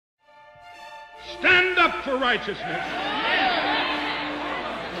Stand up for righteousness.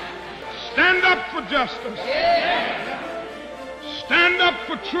 Stand up for justice. Stand up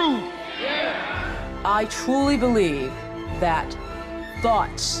for truth. I truly believe that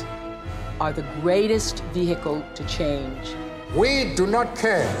thoughts are the greatest vehicle to change. We do not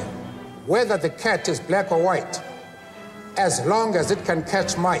care whether the cat is black or white, as long as it can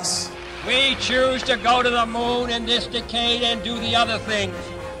catch mice. We choose to go to the moon in this decade and do the other things,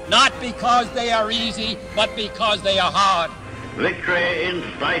 not because they are easy, but because they are hard. Victory in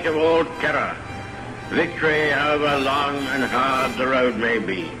spite of all terror. Victory however long and hard the road may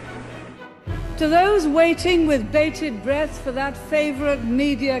be. To those waiting with bated breath for that favorite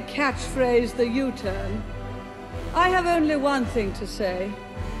media catchphrase, the U-turn, I have only one thing to say.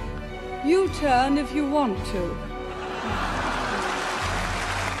 U-turn if you want to.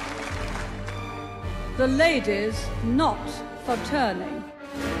 The ladies not for turning.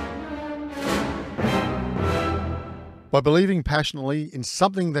 By believing passionately in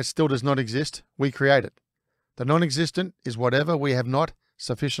something that still does not exist, we create it. The non-existent is whatever we have not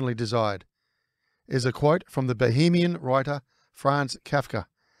sufficiently desired, is a quote from the Bohemian writer Franz Kafka,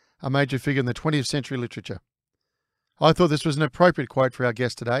 a major figure in the 20th century literature. I thought this was an appropriate quote for our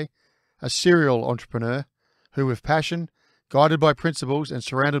guest today, a serial entrepreneur who, with passion, guided by principles and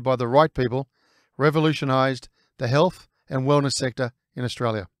surrounded by the right people, revolutionised the health and wellness sector in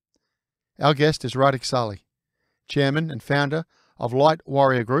Australia. Our guest is Radek Sali, chairman and founder of Light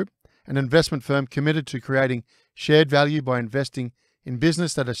Warrior Group, an investment firm committed to creating shared value by investing in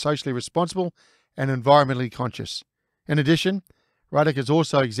business that is socially responsible and environmentally conscious. In addition, Radek is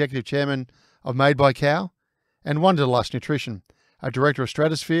also executive chairman of Made by Cow and Wanderlust Nutrition, a director of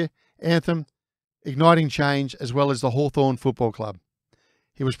Stratosphere, Anthem, Igniting Change, as well as the Hawthorn Football Club.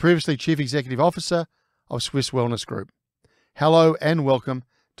 He was previously Chief Executive Officer of Swiss Wellness Group. Hello and welcome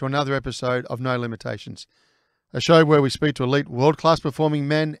to another episode of No Limitations, a show where we speak to elite world-class performing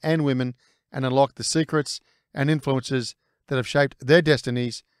men and women and unlock the secrets and influences that have shaped their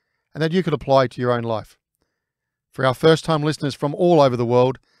destinies and that you could apply to your own life. For our first-time listeners from all over the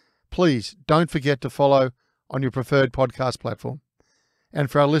world, please don't forget to follow on your preferred podcast platform. And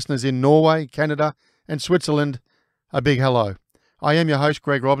for our listeners in Norway, Canada, and Switzerland, a big hello. I am your host,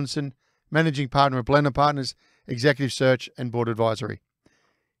 Greg Robinson, Managing Partner of Blender Partners, Executive Search and Board Advisory.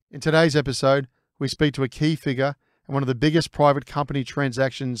 In today's episode, we speak to a key figure and one of the biggest private company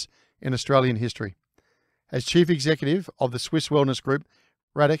transactions in Australian history. As Chief Executive of the Swiss Wellness Group,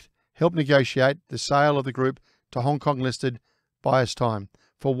 Radek helped negotiate the sale of the group to Hong Kong-listed Biostime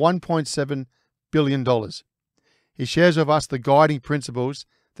for $1.7 billion. He shares with us the guiding principles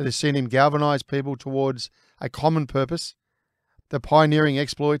that have seen him galvanise people towards a common purpose, the pioneering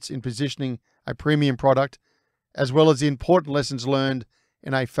exploits in positioning a premium product, as well as the important lessons learned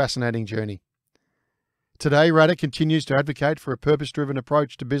in a fascinating journey. Today, Radek continues to advocate for a purpose-driven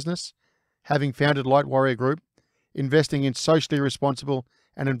approach to business, having founded Light Warrior Group, investing in socially responsible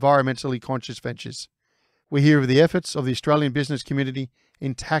and environmentally conscious ventures. We hear of the efforts of the Australian business community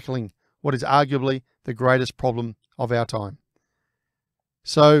in tackling what is arguably the greatest problem of our time.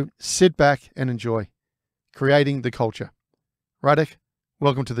 So sit back and enjoy creating the culture. Radek,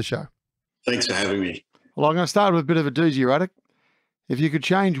 welcome to the show. Thanks for having me. Well, I'm going to start with a bit of a doozy, Radek. If you could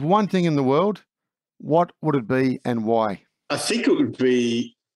change one thing in the world, what would it be and why? I think it would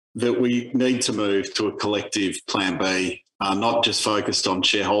be that we need to move to a collective plan B, not just focused on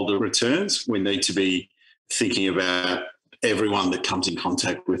shareholder returns. We need to be thinking about everyone that comes in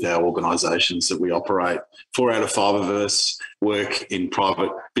contact with our organisations that we operate. 4 out of 5 of us work in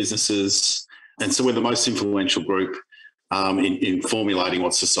private businesses. And so we're the most influential group in formulating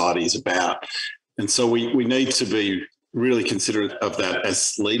what society is about. And so we need to be really considerate of that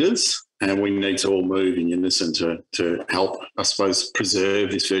as leaders, and we need to all move in unison to help, I suppose, preserve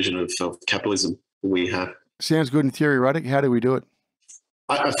this version of capitalism we have. Sounds good in theory, Radek. How do we do it?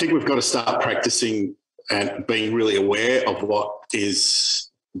 I think we've got to start practicing and being really aware of what is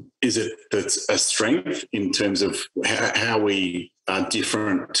it that's a strength in terms of how we are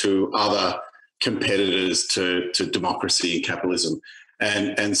different to other competitors to democracy and capitalism.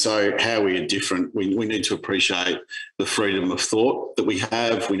 And so how we are different, we need to appreciate the freedom of thought that we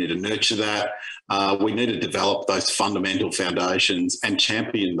have. We need to nurture that. We need to develop those fundamental foundations and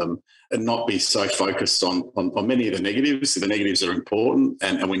champion them and not be so focused on many of the negatives. The negatives are important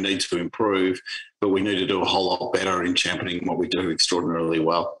and we need to improve, but we need to do a whole lot better in championing what we do extraordinarily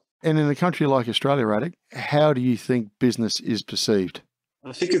well. And in a country like Australia, Radek, how do you think business is perceived?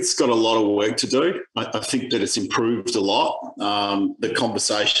 I think it's got a lot of work to do. I think that it's improved a lot. The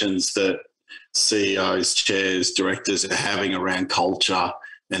conversations that CEOs, chairs, directors are having around culture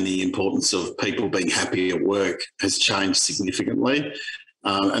and the importance of people being happy at work has changed significantly.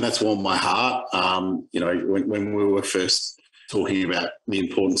 And that's warmed my heart. When we were first talking about the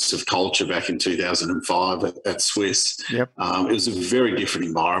importance of culture back in 2005 at Swiss, Yep. It was a very different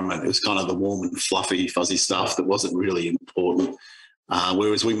environment. It was kind of the warm and fluffy, fuzzy stuff that wasn't really important.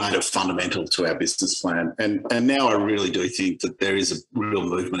 Whereas we made it fundamental to our business plan. And now I really do think that there is a real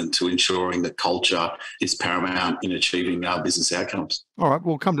movement to ensuring that culture is paramount in achieving our business outcomes. All right,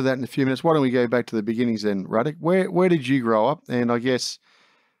 we'll come to that in a few minutes. Why don't we go back to the beginnings then, Radek? Where did you grow up? And I guess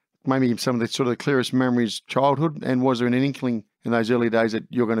maybe some of the sort of clearest memories childhood, and was there an inkling in those early days that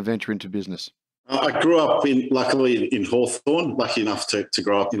you're going to venture into business? I grew up luckily in Hawthorn, lucky enough to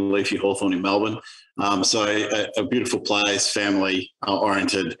grow up in leafy Hawthorn in Melbourne. So a beautiful place, family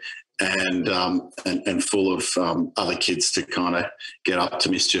oriented, and full of other kids to kind of get up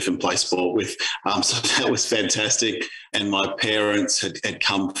to mischief and play sport with. So that was fantastic. And my parents had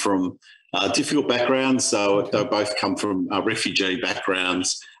come from difficult backgrounds. So they both come from refugee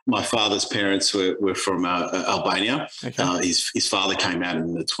backgrounds. My father's parents were from Albania. Okay. His father came out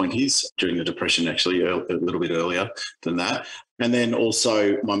in the 20s during the Depression, actually, a little bit earlier than that. And then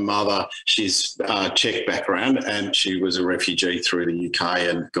also my mother, she's Czech background, and she was a refugee through the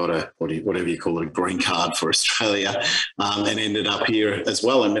UK and got a, whatever you call it, a green card for Australia, and ended up here as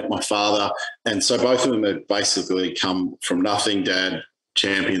well and met my father. And so both of them had basically come from nothing. Dad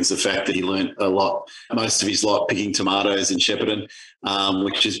champions the fact that he learnt a lot, most of his life picking tomatoes in Shepparton,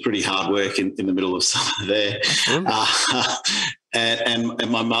 which is pretty hard work in the middle of summer there. And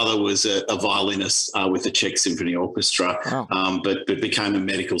my mother was a violinist with the Czech Symphony Orchestra, but became a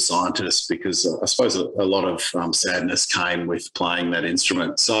medical scientist because I suppose a lot of sadness came with playing that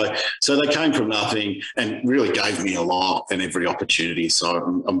instrument. So they came from nothing and really gave me a lot and every opportunity.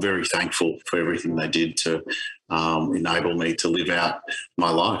 So I'm very thankful for everything they did to enable me to live out my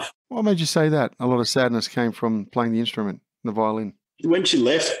life. What made you say that? A lot of sadness came from playing the instrument, the violin. When she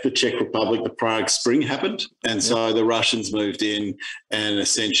left the Czech Republic, the Prague Spring happened. And so the Russians moved in, and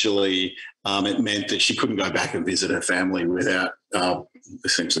essentially it meant that she couldn't go back and visit her family without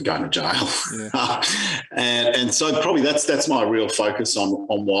essentially going to jail. Yeah. and so probably that's my real focus on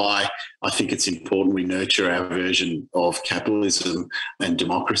why I think it's important we nurture our version of capitalism and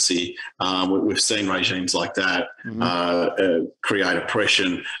democracy. We've seen regimes like that create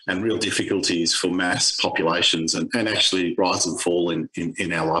oppression and real difficulties for mass populations and actually rise and fall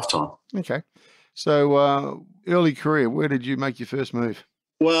in our lifetime. Okay. So early career, where did you make your first move?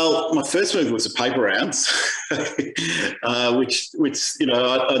 Well, my first move was a paper rounds, which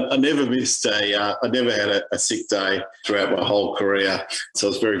I never missed I never had a sick day throughout my whole career. So I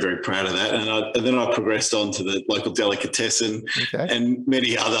was very, very proud of that. And then I progressed on to the local delicatessen and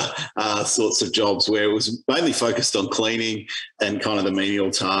many other sorts of jobs where it was mainly focused on cleaning and kind of the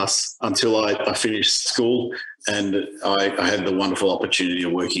menial tasks until I finished school. And I had the wonderful opportunity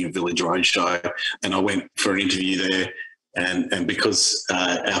of working at Village Roadshow, and I went for an interview there. And because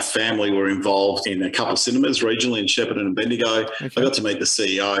our family were involved in a couple of cinemas regionally in Shepparton and Bendigo, I got to meet the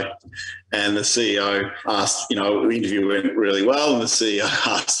CEO. And the CEO asked, the interview went really well, and the CEO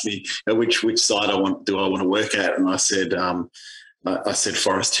asked me which side do I want to work at, and I said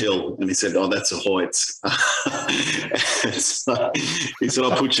Forest Hill, and he said, "Oh, that's a Hoyts." So he said,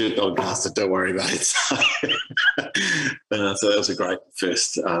 "I'll put you on Gasta, don't worry about it." So that was a great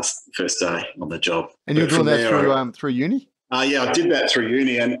first day on the job. And you were doing that through uni? Yeah, I did that through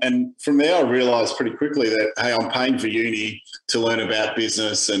uni, and from there I realised pretty quickly that, hey, I'm paying for uni to learn about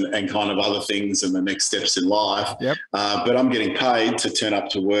business and kind of other things and the next steps in life. Yep. But I'm getting paid to turn up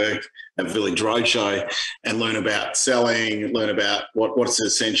to work at Village Roadshow and learn about selling, learn about what's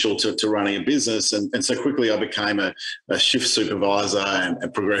essential to running a business. And so quickly I became a shift supervisor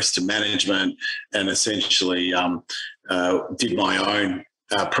and progressed to management and essentially did my own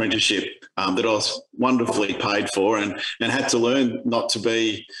apprenticeship that I was wonderfully paid for and had to learn not to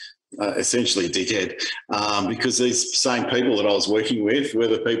be essentially a dickhead because these same people that I was working with were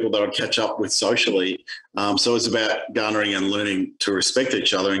the people that I'd catch up with socially. So it was about garnering and learning to respect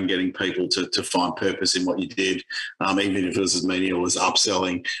each other and getting people to find purpose in what you did, even if it was as menial as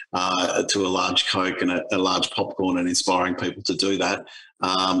upselling to a large Coke and a large popcorn and inspiring people to do that.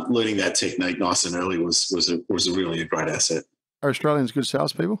 Learning that technique nice and early was really a great asset. Are Australians good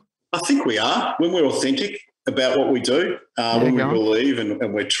salespeople? I think we are. When we're authentic about what we do, when we believe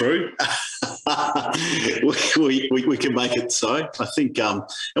and we're true, we can make it so. I think, and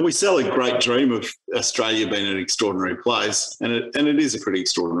we sell a great dream of Australia being an extraordinary place, and it is a pretty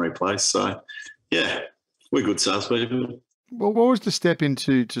extraordinary place. So, yeah, we're good salespeople. Well, what was the step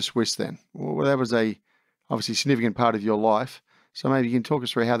into Swiss then? Well, that was a obviously significant part of your life. So maybe you can talk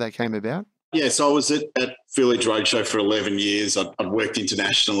us through how that came about. Yeah, so I was at Village Roadshow for 11 years. I'd worked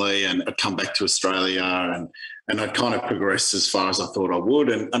internationally and I'd come back to Australia and I'd kind of progressed as far as I thought I would.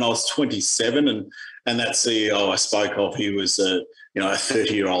 And I was 27 and that CEO I spoke of, he was a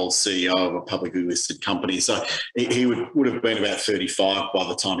 30-year-old CEO of a publicly listed company. So he would have been about 35 by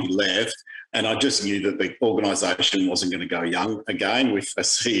the time he left. And I just knew that the organisation wasn't going to go young again with a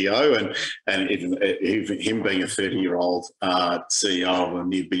CEO, and even him being a 30-year-old CEO of a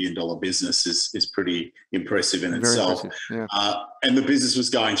near billion-dollar business is pretty impressive in itself. Yeah. And the business was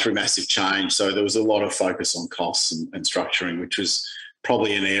going through massive change, so there was a lot of focus on costs and structuring, which was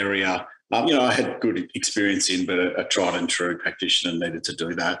probably an area I had good experience in, but a tried and true practitioner needed to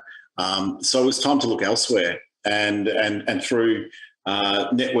do that. So it was time to look elsewhere, and through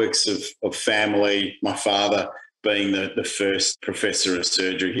networks of family, my father being the first professor of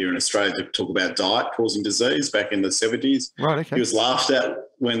surgery here in Australia to talk about diet causing disease back in the 70s. Right, okay. He was laughed at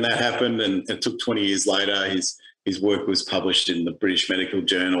when that happened, and it took 20 years later, his work was published in the British Medical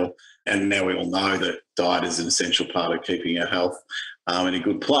Journal, and now we all know that diet is an essential part of keeping our health in a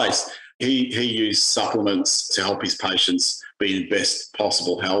good place. He used supplements to help his patients be in best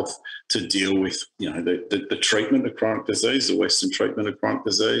possible health to deal with, the treatment of chronic disease, the Western treatment of chronic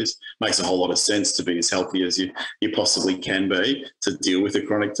disease. Makes a whole lot of sense to be as healthy as you possibly can be to deal with a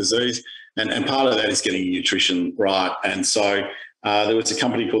chronic disease. And part of that is getting your nutrition right. And so there was a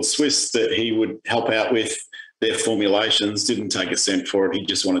company called Swiss that he would help out with their formulations, didn't take a cent for it. He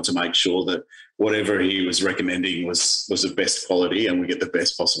just wanted to make sure that whatever he was recommending was of best quality and we get the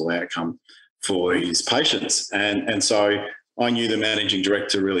best possible outcome for his patients. And so I knew the managing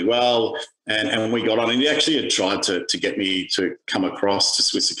director really well, and we got on. And he actually had tried to get me to come across to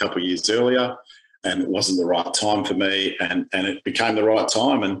Swiss a couple of years earlier, and it wasn't the right time for me, and it became the right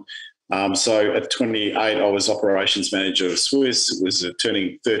time. And so at 28, I was operations manager of Swiss. It was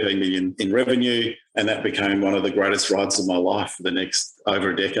turning 13 million in revenue, and that became one of the greatest rides of my life for the next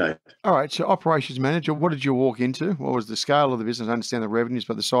over a decade. All right, so operations manager, what did you walk into? What was the scale of the business? I understand the revenues,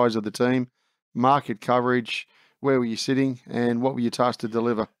 but the size of the team, market coverage, where were you sitting, and what were you tasked to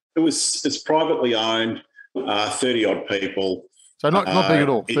deliver? It's privately owned, 30-odd people. So not big at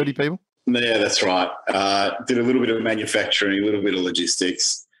all, 30 people? Yeah, that's right. Did a little bit of manufacturing, a little bit of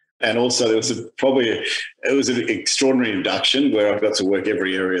logistics. And also there was it was an extraordinary induction where I got to work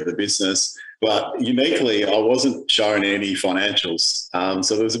every area of the business. But uniquely, I wasn't shown any financials.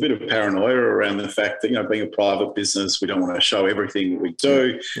 So there was a bit of paranoia around the fact that, being a private business, we don't want to show everything that we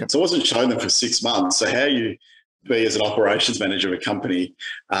do. Yeah. So I wasn't showing them for 6 months. So how you be as an operations manager of a company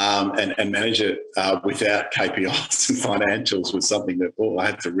and manage it without KPIs and financials was something that I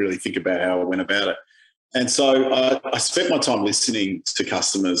had to really think about how I went about it. And so I spent my time listening to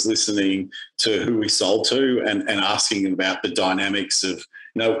customers, listening to who we sold to and asking them about the dynamics of,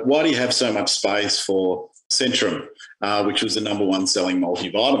 why do you have so much space for Centrum, which was the number one selling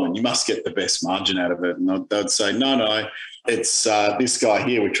multivitamin? You must get the best margin out of it. And they'd say, no, it's this guy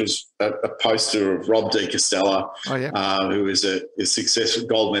here, which was a poster of Rob de Castella, who is a successful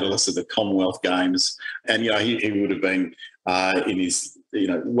gold medalist at the Commonwealth Games. And, he would have been in his,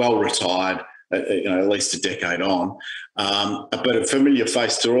 well retired, at least a decade on, but a familiar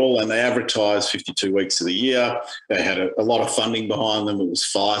face to all, and they advertised 52 weeks of the year. They had a lot of funding behind them. It was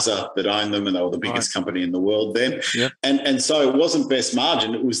Pfizer that owned them, and they were the biggest company in the world then. Yep. And so it wasn't best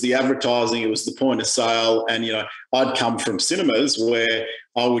margin. It was the advertising. It was the point of sale. And, I'd come from cinemas where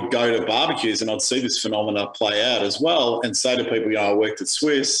I would go to barbecues and I'd see this phenomena play out as well and say to people, I worked at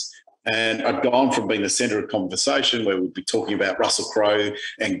Swiss. And I'd gone from being the centre of conversation where we'd be talking about Russell Crowe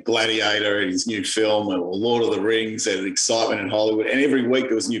and Gladiator and his new film or Lord of the Rings and excitement in Hollywood. And every week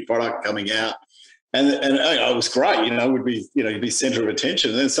there was a new product coming out. And it was great, would be, you'd be centre of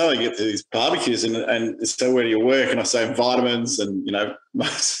attention. And then suddenly you get to these barbecues and so where do you work? And I say vitamins and,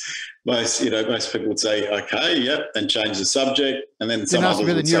 most people would say, okay, yep, and change the subject. And then some others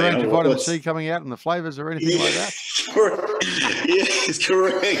would say, the new range of vitamin C coming out and the flavours or anything like that? It's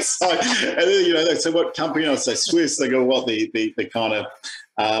correct. So, and then, they say, what company? I'd say Swiss. They go, what, the kind of,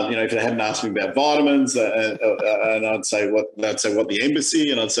 if they hadn't asked me about vitamins, and I'd say, the embassy?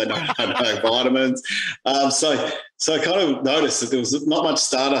 And I'd say, no, vitamins. So I kind of noticed that there was not much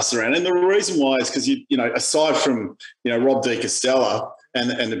stardust around. And the reason why is because, aside from, Rob de Castella,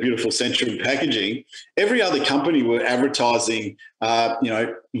 and the beautiful Centrum packaging, every other company were advertising,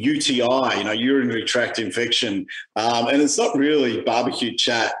 UTI, urinary tract infection, and it's not really barbecue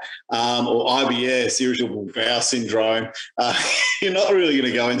chat or IBS, irritable bowel syndrome. You're not really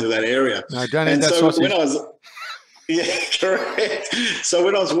going to go into that area. No, don't eat that sausage. Yeah, correct. So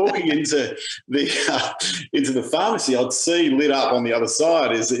when I was walking into the pharmacy, I'd see lit up on the other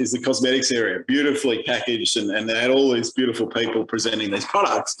side is the cosmetics area, beautifully packaged, and they had all these beautiful people presenting these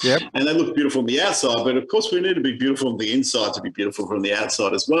products. Yep. And they look beautiful on the outside, but of course we need to be beautiful on the inside to be beautiful from the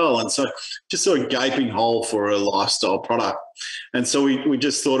outside as well. And so just sort of gaping hole for a lifestyle product. And so we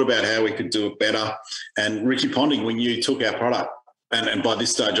just thought about how we could do it better. And Ricky Ponding, when you took our product, and by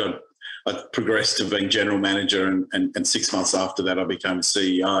this stage I progressed to being general manager, and 6 months after that I became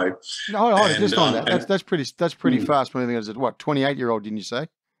CEO. No, just on that. That's pretty fast moving. As what, 28-year-old? Didn't you say?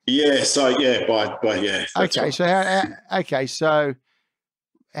 Yeah. So yeah, yeah. Okay. Right. So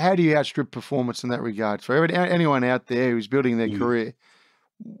how do you outstrip performance in that regard? For anyone out there who's building their career,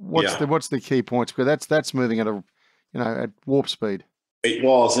 what's the key points? Because that's moving at at warp speed. It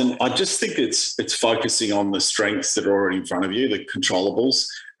was, and I just think it's focusing on the strengths that are already in front of you, the controllables,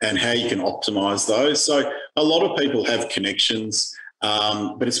 and how you can optimize those. So a lot of people have connections,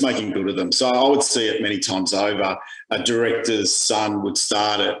 but it's making good of them. So I would see it many times over. A director's son would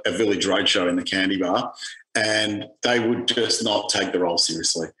start at a Village Roadshow in the candy bar, and they would just not take the role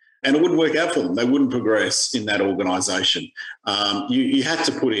seriously. And it wouldn't work out for them. They wouldn't progress in that organisation. You had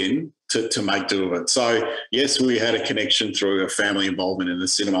to put in to make do of it. So, yes, we had a connection through a family involvement in the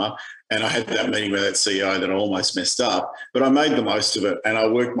cinema, and I had that meeting with that CEO that I almost messed up, but I made the most of it and I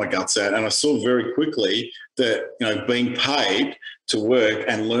worked my guts out, and I saw very quickly that, being paid to work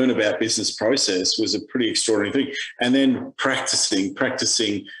and learn about business process was a pretty extraordinary thing. And then practicing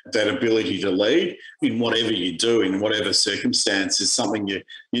that ability to lead in whatever you do, in whatever circumstance, is something you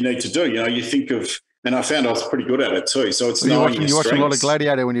need to do. You think of, and I found I was pretty good at it too. So it's knowing your strengths. You watched a lot of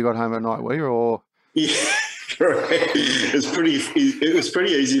Gladiator when you got home at night, were you? Or yeah, correct. It was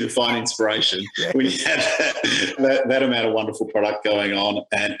pretty easy to find inspiration when you had that amount of wonderful product going on,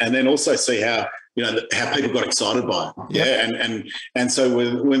 and then also see how people got excited by it. Yeah. And so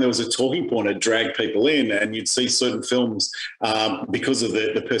when there was a talking point, it dragged people in, and you'd see certain films because of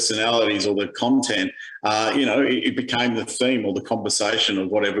the personalities or the content, it became the theme or the conversation of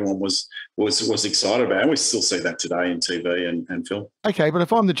what everyone was excited about. And we still see that today in TV and film. Okay, but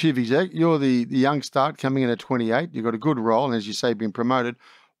if I'm the chief exec, you're the young start coming in at 28, you've got a good role, and as you say, been promoted.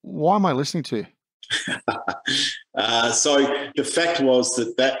 Why am I listening to you? So the fact was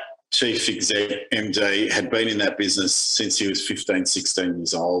that chief exec MD had been in that business since he was 15, 16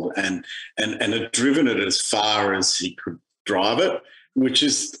 years old, and had driven it as far as he could drive it, which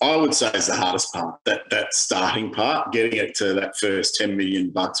is, I would say, is the hardest part, that starting part, getting it to that first $10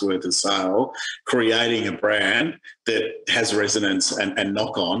 million worth of sale, creating a brand that has resonance and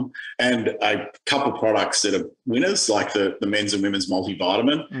knock on, and a couple of products that are winners, like the men's and women's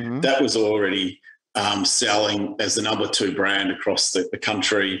multivitamin. Mm-hmm. That was already selling as the number 2 brand across the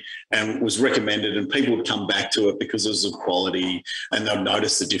country, and was recommended, and people would come back to it because it was of quality and they'd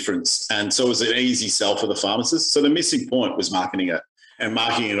notice the difference. And so it was an easy sell for the pharmacist. So the missing point was marketing it, and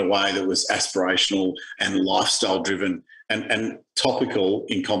marketing in a way that was aspirational and lifestyle driven and topical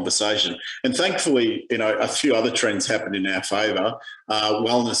in conversation. And thankfully, a few other trends happened in our favour.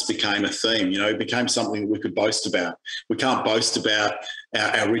 Wellness became a theme. It became something we could boast about. We can't boast about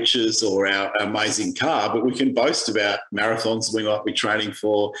our riches or our amazing car, but we can boast about marathons we might be training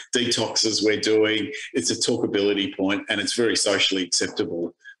for, detoxes we're doing. It's a talkability point, and it's very socially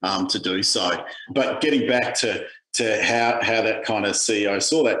acceptable to do so. But getting back to how that kind of CEO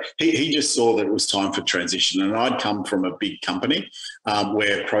saw that, he just saw that it was time for transition. And I'd come from a big company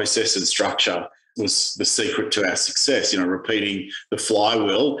where process and structure was the secret to our success, repeating the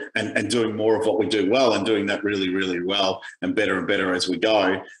flywheel and doing more of what we do well, and doing that really, really well and better as we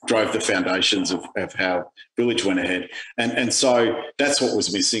go, drove the foundations of how Village went ahead. And so that's what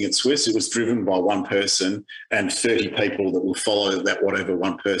was missing at Swiss. It was driven by one person and 30 people that will follow that, whatever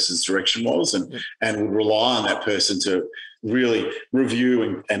one person's direction was, and would rely on that person to really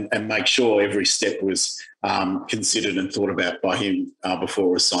review and make sure every step was considered and thought about by him before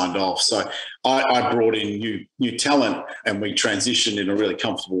it was signed off. So I brought in new talent, and we transitioned in a really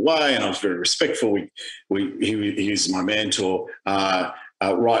comfortable way, and I was very respectful. He was my mentor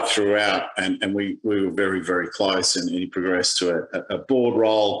right throughout, and we were very, very close, and he progressed to a board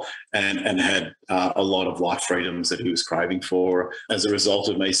role and had a lot of life freedoms that he was craving for as a result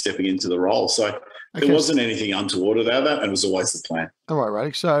of me stepping into the role. So there wasn't anything untoward about that, and it was always the plan. All right,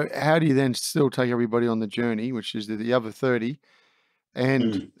 Radek. So how do you then still take everybody on the journey, which is the other 30,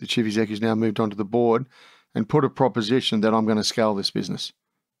 and the chief exec has now moved on to the board, and put a proposition that I'm going to scale this business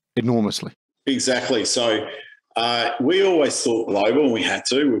enormously? Exactly. So we always thought global, and we had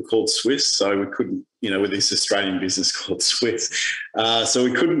to. We were called Swiss, so we couldn't, with this Australian business called Swiss. So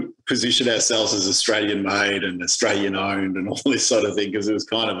we couldn't position ourselves as Australian made and Australian owned and all this sort of thing, because it was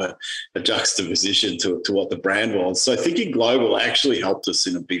kind of a juxtaposition to what the brand was. So thinking global actually helped us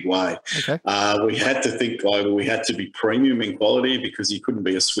in a big way. Okay. We had to think global. We had to be premium in quality, because you couldn't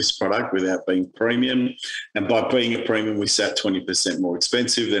be a Swiss product without being premium. And by being a premium, we sat 20% more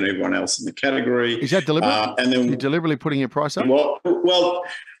expensive than everyone else in the category. Is that deliberate? And then you're deliberately putting your price up? Well,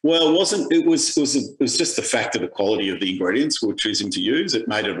 it wasn't. It was just the fact of the quality of the ingredients we were choosing to use. It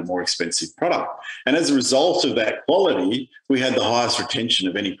made it a more expensive product. And as a result of that quality, we had the highest retention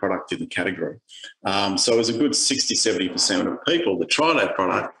of any product in the category. So it was a good 60-70% of people that tried our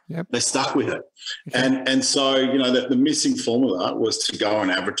product, they stuck with it. Okay. And so, the missing formula was to go and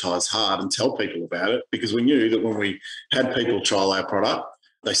advertise hard and tell people about it, because we knew that when we had people trial our product,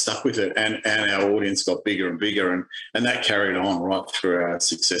 they stuck with it, and our audience got bigger and bigger, and that carried on right through our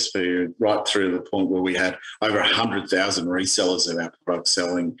success period, right through to the point where we had over 100,000 resellers of our product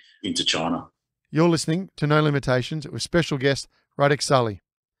selling into China. You're listening to No Limitations with special guest Radek Sali.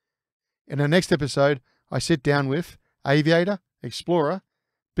 In our next episode, I sit down with aviator, explorer,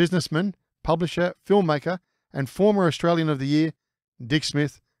 businessman, publisher, filmmaker, and former Australian of the Year, Dick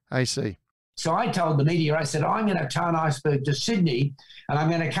Smith, AC. So I told the media, I said, I'm going to tow an iceberg to Sydney and I'm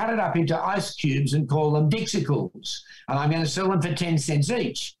going to cut it up into ice cubes and call them Dixicles. And I'm going to sell them for 10 cents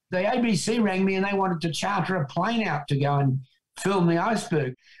each. The ABC rang me and they wanted to charter a plane out to go and film the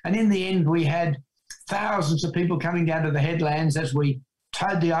iceberg. And in the end, we had thousands of people coming down to the headlands as we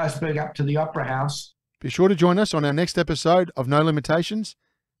towed the iceberg up to the Opera House. Be sure to join us on our next episode of No Limitations.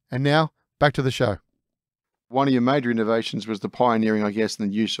 And now, back to the show. One of your major innovations was the pioneering, I guess, in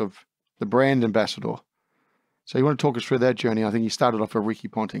the use of the brand ambassador. So you want to talk us through that journey? I think you started off with Ricky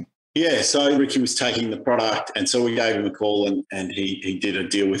Ponting. Yeah, so Ricky was taking the product, and so we gave him a call, and he did a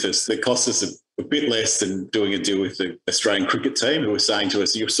deal with us that cost us a bit less than doing a deal with the Australian cricket team, who were saying to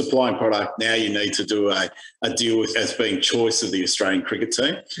us, you're supplying product, now you need to do a deal with as being choice of the Australian cricket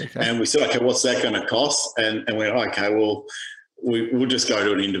team. Okay. And we said, okay, what's that going to cost? And we went, okay, well, we'll just go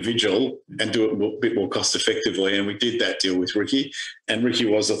to an individual and do it a bit more cost effectively. And we did that deal with Ricky. And Ricky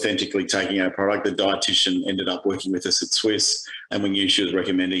was authentically taking our product. The dietitian ended up working with us at Swiss, and we knew she was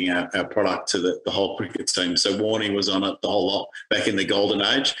recommending our product to the whole cricket team. So Warnie was on it the whole lot back in the golden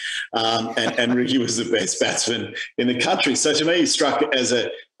age. And Ricky was the best batsman in the country. So to me, he struck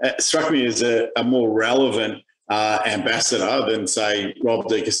me as a more relevant ambassador than, say, Rob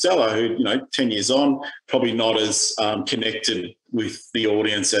De Costello, who, 10 years on, probably not as connected with the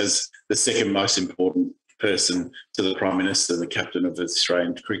audience as the second most important person to the Prime Minister, the captain of the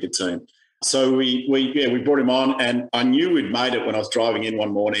Australian cricket team. So we brought him on, and I knew we'd made it when I was driving in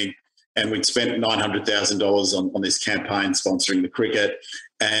one morning, and we'd spent $900,000 on this campaign sponsoring the cricket,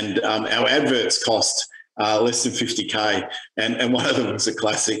 and our adverts cost less than 50K, and one of them was a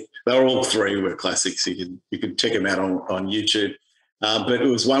classic. They were all three were classics. You can check them out on YouTube. But it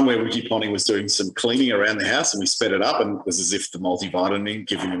was one where Ricky Ponting was doing some cleaning around the house, and we sped it up, and it was as if the multivitamin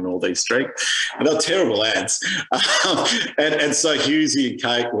giving him all these strength. And they were terrible ads. And so Hughesy and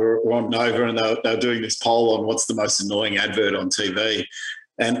Kate were on Nova, and they were doing this poll on what's the most annoying advert on TV.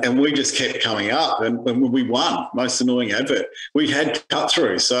 And we just kept coming up, and we won most annoying advert. We had cut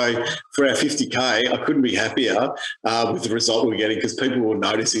through. So for our 50K, I couldn't be happier with the result we were getting, because people were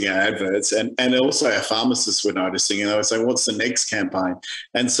noticing our adverts, and also our pharmacists were noticing, and they were saying, what's the next campaign?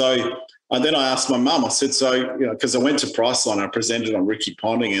 And so then I asked my mum, I said, because I went to Priceline, I presented on Ricky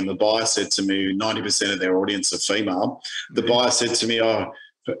Ponting, and the buyer said to me, 90% of their audience are female. The buyer said to me,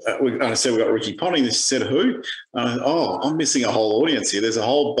 I said, we've got Ricky Ponting. She said, who? I'm missing a whole audience here. There's a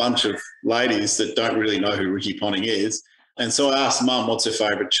whole bunch of ladies that don't really know who Ricky Ponting is. And so I asked Mum, what's her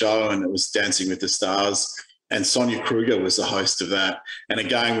favourite show? And it was Dancing with the Stars. And Sonia Kruger was the host of that. And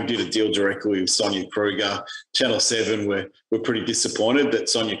again, we did a deal directly with Sonia Kruger. Channel 7 were pretty disappointed that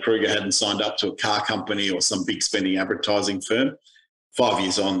Sonia Kruger hadn't signed up to a car company or some big spending advertising firm. 5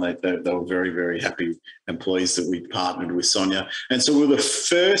 years on, they were very, very happy and pleased that we partnered with Sonia. And so we were the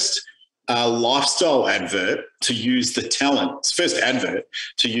first lifestyle advert to use the talent, first advert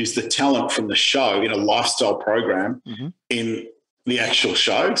to use the talent from the show in a lifestyle program in the actual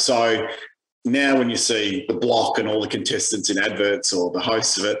show. So now when you see the block and all the contestants in adverts or the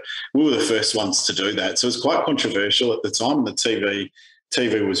hosts of it, we were the first ones to do that. So it was quite controversial at the time. The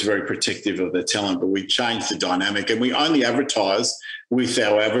TV was very protective of their talent, but we changed the dynamic, and we only advertised with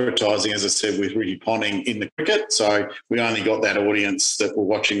our advertising, as I said, with Ricky Ponting in the cricket. So we only got that audience that were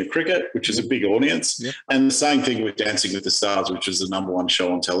watching the cricket, which is a big audience. Yep. And the same thing with Dancing with the Stars, which was the number one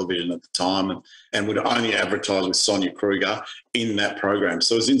show on television at the time, and would only advertise with Sonia Kruger in that program.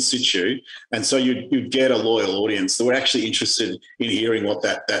 So it was in situ. And so you'd get a loyal audience that were actually interested in hearing what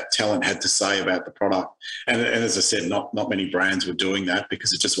that talent had to say about the product. And as I said, not many brands were doing that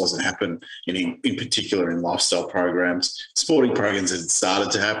because it just wasn't happening in particular in lifestyle programs. Sporting programs had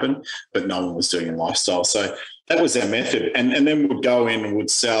started to happen, but no one was doing it in lifestyle. So that was our method. And then we'd go in and would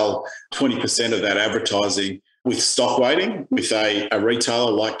sell 20% of that advertising with stock weighting with a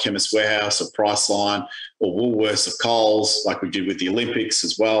retailer like Chemist Warehouse or Priceline or Woolworths or Coles, like we did with the Olympics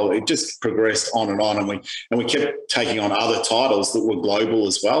as well. It just progressed on, and we kept taking on other titles that were global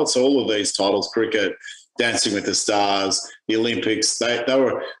as well. So all of these titles, cricket, Dancing with the Stars, the Olympics, they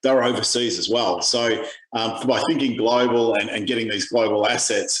were overseas as well. So by thinking global and getting these global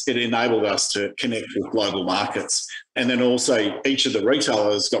assets, it enabled us to connect with global markets. And then also each of the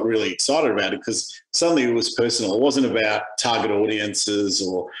retailers got really excited about it because suddenly it was personal. It wasn't about target audiences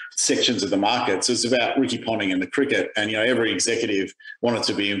or sections of the market. So it was about Ricky Ponting and the cricket. And, every executive wanted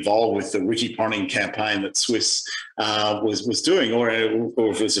to be involved with the Ricky Ponting campaign that Swiss was doing, or if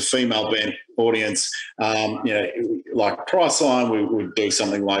it was a female bent audience, like Priceline, we would do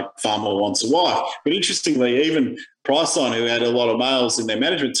something like Farmer Wants a Wife. But interestingly, even Priceline, who had a lot of males in their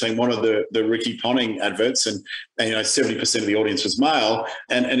management team, wanted the Ricky Ponting adverts, and 70% of the audience was male,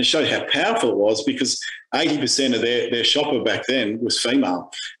 and it showed how powerful it was because 80% of their shopper back then was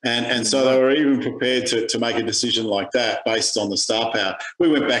female, and so they were even prepared to make a decision like that based on the star power. We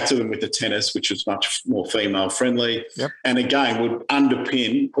went back to them with the tennis, which was much more female friendly, and again would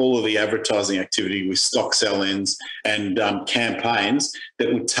underpin all of the advertising activity with stock sell-ins and campaigns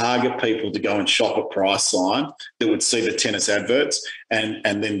that would target people to go and shop at Priceline, that would see the tennis adverts and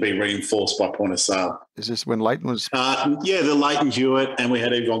then be reinforced by point of sale. Is this when Leighton was? The Leighton Hewitt, and we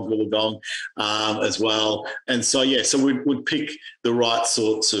had Yvonne Goolagong as well. And so we'd pick the right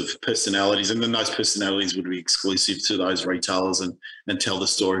sorts of personalities, and then those personalities would be exclusive to those retailers and tell the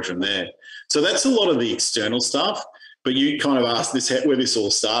story from there. So that's a lot of the external stuff. But you kind of asked this where this all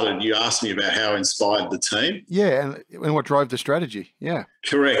started. You asked me about how it inspired the team. Yeah, and what drove the strategy. Yeah.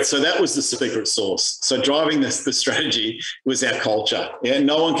 Correct. So that was the secret sauce. So driving the strategy was our culture. Yeah,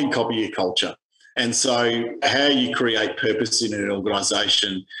 no one can copy your culture. And so how you create purpose in an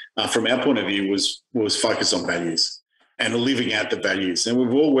organisation, from our point of view, was focused on values and living out the values. And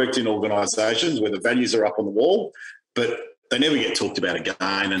we've all worked in organisations where the values are up on the wall, but they never get talked about again.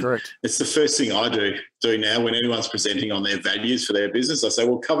 And Correct. It's the first thing I do now when anyone's presenting on their values for their business. I say,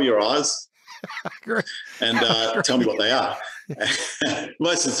 well, cover your eyes and tell me what they are.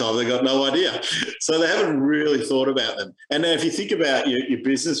 Most of the time, they've got no idea. So they haven't really thought about them. And now if you think about your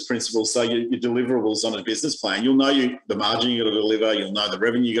business principles, so your deliverables on a business plan, you'll know the margin you got to deliver, you'll know the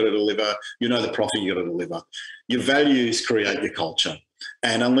revenue you got to deliver, you know the profit you got to deliver. Your values create your culture.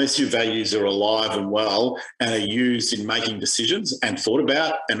 And unless your values are alive and well and are used in making decisions and thought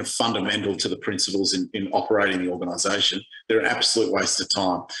about and are fundamental to the principles in operating the organisation, they're an absolute waste of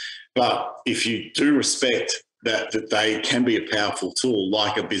time. But if you do respect that they can be a powerful tool,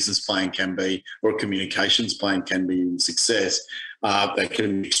 like a business plan can be, or a communications plan can be in success, they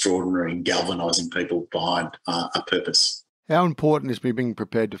can be extraordinary in galvanising people behind a purpose. How important is being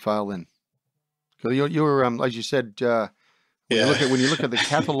prepared to fail then? Because you're as you said, when you look at the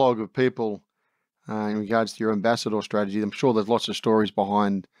catalogue of people in regards to your ambassador strategy, I'm sure there's lots of stories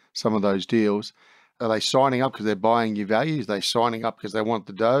behind some of those deals. Are they signing up because they're buying your values? Are they signing up because they want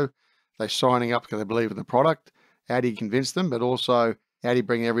the dough? Are they signing up because they believe in the product? How do you convince them? But also, how do you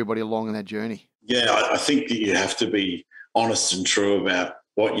bring everybody along in that journey? Yeah, I think that you have to be honest and true about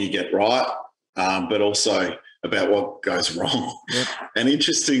what you get right, but also about what goes wrong. Yep. And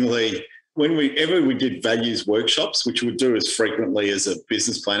interestingly, whenever we did values workshops, which we would do as frequently as a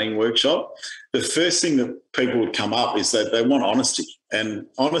business planning workshop, the first thing that people would come up is that they want honesty. And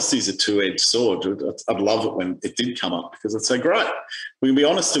honesty is a two-edged sword. I'd love it when it did come up because it's so great. We can be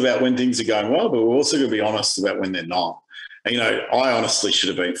honest about when things are going well, but we're also going to be honest about when they're not. And, I honestly should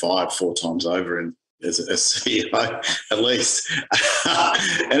have been fired 4 times over as a CEO, at least.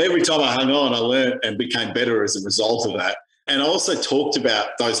 And every time I hung on, I learned and became better as a result of that. And I also talked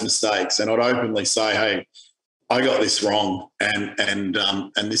about those mistakes, and I'd openly say, hey, I got this wrong and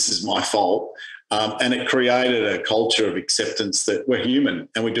this is my fault. And it created a culture of acceptance that we're human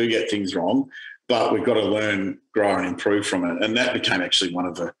and we do get things wrong, but we've got to learn, grow and improve from it. And that became actually one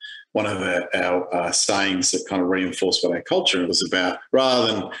of our sayings that kind of reinforced what our culture was about, rather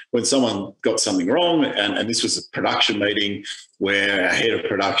than when someone got something wrong, and this was a production meeting where our head of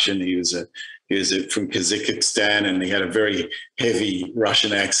production, he was from Kazakhstan, and he had a very heavy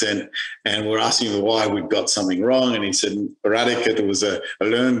Russian accent, and we're asking him why we'd got something wrong, and he said, Radek, it was a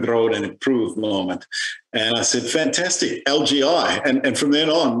learn, grow and improve moment. And I said, fantastic, LGI. And from then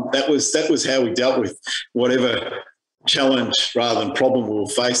on, that was how we dealt with whatever challenge rather than problem we were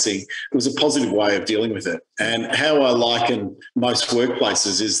facing. It was a positive way of dealing with it. And how I liken most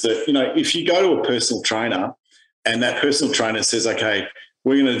workplaces is that, if you go to a personal trainer and that personal trainer says, okay,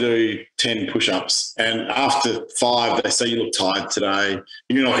 we're going to do 10 push-ups, and after 5, they say, you look tired today,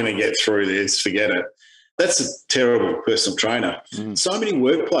 you're not going to get through this, forget it. That's a terrible personal trainer. So many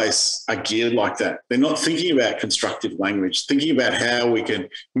workplaces are geared like that. They're not thinking about constructive language, thinking about how we can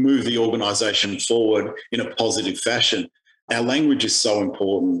move the organisation forward in a positive fashion. Our language is so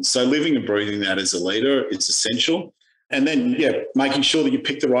important. So living and breathing that as a leader is essential. And then, making sure that you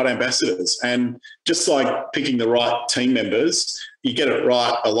pick the right ambassadors. And just like picking the right team members, you get it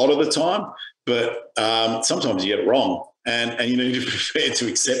right a lot of the time, but sometimes you get it wrong. And you need to be prepared to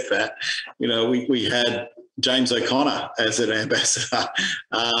accept that. We had James O'Connor as an ambassador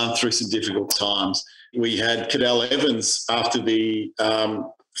through some difficult times. We had Cadell Evans after the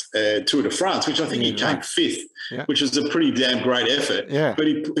Tour de France, which I think he came 5th, which was a pretty damn great effort. But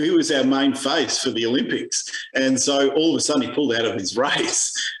he was our main face for the Olympics. And so all of a sudden he pulled out of his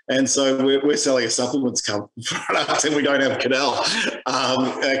race. And so we're selling a supplements product and we don't have Cadell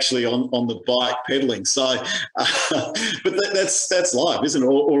actually on the bike pedaling. So, but that's life, isn't it?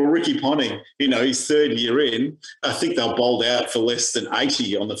 Or Ricky Ponting, his 3rd year in, I think they were bowled out for less than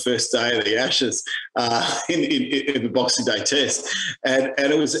 80 on the first day of the Ashes in the Boxing Day Test. And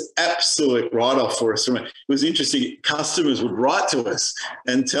it was an absolute write-off for us. It was interesting. Customers would write to us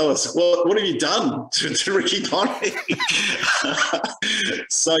and tell us, well, what have you done to Ricky Ponting?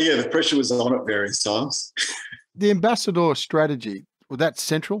 So, the pressure was on at various times. The ambassador strategy, was that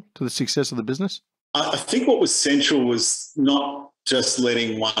central to the success of the business? I think what was central was not just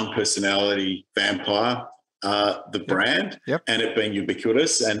letting one personality vampire the brand and it being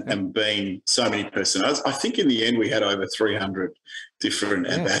ubiquitous and being so many personalities. I think in the end we had over 300 different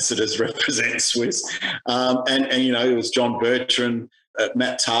ambassadors represent Swiss. It was John Bertrand,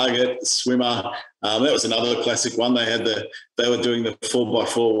 Matt Target, swimmer. That was another classic one. They were doing the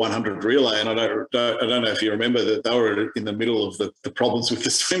 4x4 100 relay, and I don't know if you remember that they were in the middle of the problems with the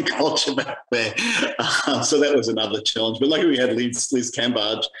swim culture back there. So that was another challenge. But luckily we had Liz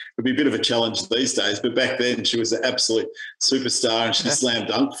Cambage. It would be a bit of a challenge these days, but back then she was an absolute superstar, and she slam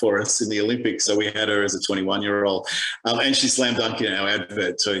dunked for us in the Olympics. So we had her as a 21-year-old, and she slam dunked in our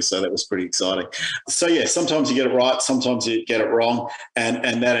advert too. So that was pretty exciting. So sometimes you get it right, sometimes you get it wrong,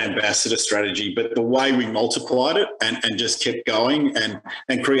 and that ambassador strategy. But the way we multiplied it and just kept going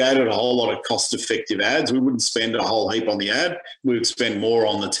and created a whole lot of cost-effective ads. We wouldn't spend a whole heap on the ad. We would spend more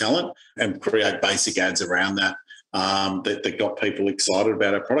on the talent and create basic ads around that that got people excited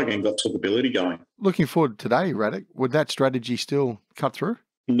about our product and got talkability going. Looking forward today, Radek, would that strategy still cut through?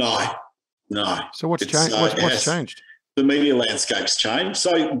 No. So what's changed? What's changed? The media landscape's changed.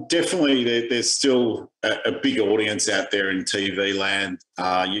 So definitely there's still a big audience out there in TV land.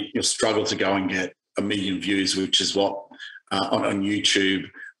 You'll struggle to go and get 1 million views, which is what on YouTube,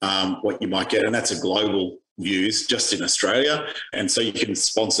 what you might get. And that's a global views just in Australia. And so you can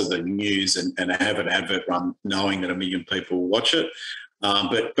sponsor the news and have an advert run knowing that 1 million people will watch it.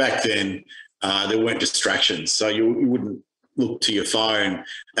 But back then, there weren't distractions. So you wouldn't look to your phone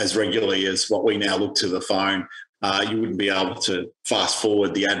as regularly as what we now look to the phone. You wouldn't be able to fast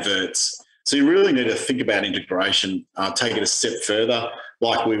forward the adverts. So you really need to think about integration, take it a step further,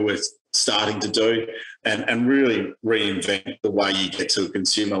 like we were starting to do, and really reinvent the way you get to a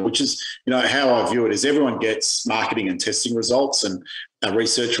consumer, which is, how I view it is everyone gets marketing and testing results and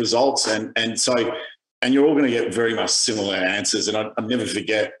research results. And you're all going to get very much similar answers. And I never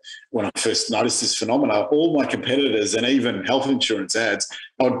forget when I first noticed this phenomena, all my competitors and even health insurance ads,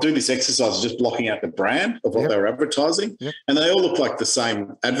 I would do this exercise of just blocking out the brand of what they were advertising. And they all look like the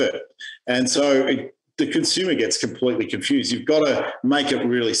same advert. And so the consumer gets completely confused. You've got to make it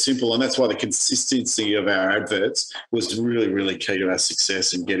really simple. And that's why the consistency of our adverts was really, really key to our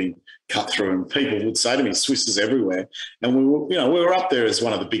success in getting cut through. And people would say to me, Swiss is everywhere. And we were up there as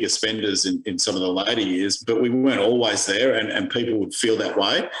one of the biggest spenders in some of the later years, but we weren't always there. And people would feel that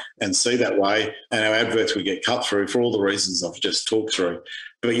way and see that way. And our adverts would get cut through for all the reasons I've just talked through.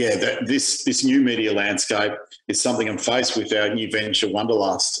 But this new media landscape, is something I'm faced with our new venture,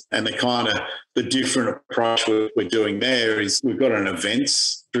 Wonderlust. And the different approach we're doing there is we've got an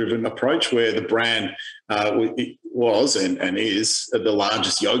events-driven approach where the brand was and is the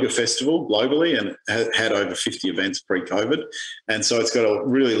largest yoga festival globally and had over 50 events pre-COVID. And so it's got a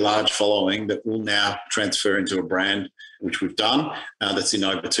really large following that will now transfer into a brand, which we've done, that's in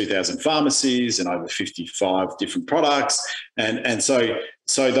over 2,000 pharmacies and over 55 different products. And so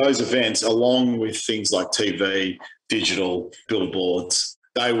those events, along with things like TV, digital, billboards,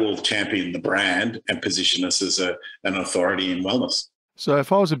 they will champion the brand and position us as an authority in wellness. So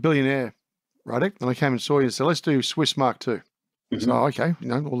if I was a billionaire, Radek, and I came and saw you and said, let's do Swiss Mark 2. Mm-hmm. So, okay,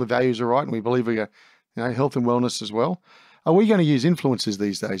 all the values are right, and we believe we got health and wellness as well. Are we going to use influencers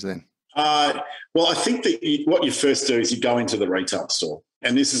these days then? Well, I think that what you first do is you go into the retail store.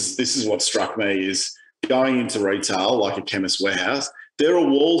 And this is what struck me is going into retail, like a Chemist Warehouse, there are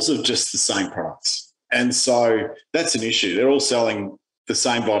walls of just the same products. And so that's an issue. They're all selling the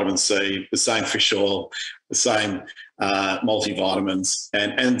same vitamin C, the same fish oil, the same multivitamins.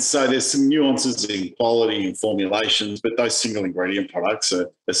 And so there's some nuances in quality and formulations, but those single ingredient products are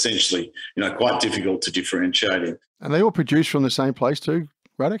essentially, quite difficult to differentiate in. And they all produced from the same place too,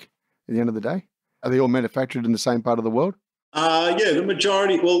 Radek, at the end of the day? Are they all manufactured in the same part of the world? Yeah, the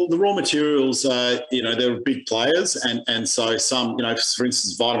majority, the raw materials, they're big players. And so some, for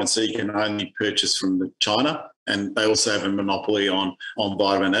instance, vitamin C you can only purchase from China, and they also have a monopoly on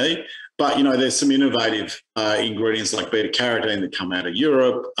vitamin E. But, there's some innovative ingredients like beta-carotene that come out of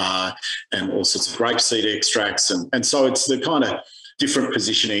Europe and all sorts of grapeseed extracts. And so it's the kind of different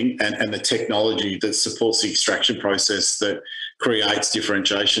positioning and the technology that supports the extraction process that creates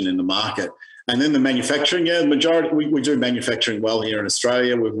differentiation in the market. And then the manufacturing, the majority, we do manufacturing well here in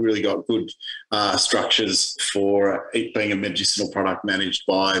Australia. We've really got good structures for it being a medicinal product managed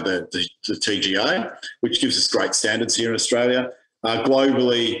by the TGA, which gives us great standards here in Australia.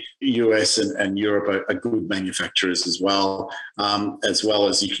 Globally, US and Europe are good manufacturers as well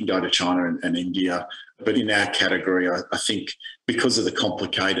as you can go to China and India. But in our category, I think because of the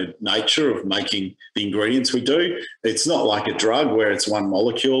complicated nature of making the ingredients we do, it's not like a drug where it's one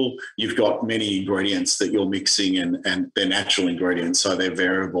molecule. You've got many ingredients that you're mixing and they're natural ingredients, so they're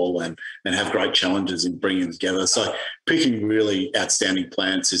variable and have great challenges in bringing them together. So picking really outstanding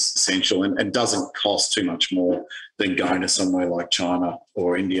plants is essential and doesn't cost too much more than going to somewhere like China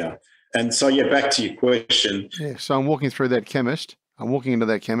or India. And so, back to your question. Yeah, so I'm walking through that chemist. I'm walking into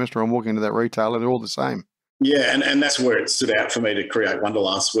that chemist or I'm walking into that retailer. They're all the same. Yeah, and that's where it stood out for me to create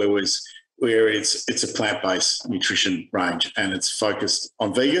Wonderlust, where it's a plant-based nutrition range and it's focused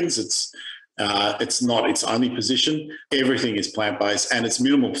on vegans. It's not its only position. Everything is plant-based and it's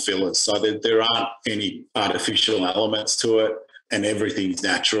minimal fillers, so there aren't any artificial elements to it and everything's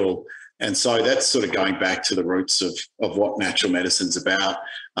natural. And so that's sort of going back to the roots of what natural medicine's about.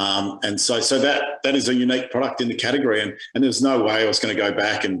 And so that is a unique product in the category. And there's no way I was going to go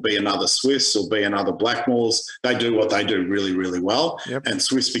back and be another Swiss or be another Blackmores. They do what they do really, really well. Yep. And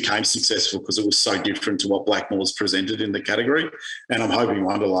Swiss became successful because it was so different to what Blackmores presented in the category. And I'm hoping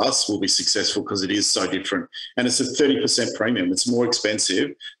Wonderlust will be successful because it is so different. And it's a 30% premium. It's more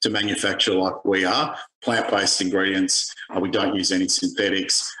expensive to manufacture like we are. Plant-based ingredients. We don't use any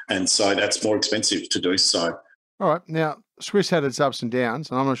synthetics. And so that's more expensive to do so. All right. Now, Swiss had its ups and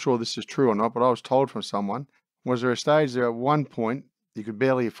downs, and I'm not sure this is true or not, but I was told from someone, was there a stage there at one point you could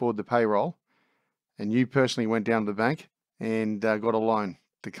barely afford the payroll and you personally went down to the bank and got a loan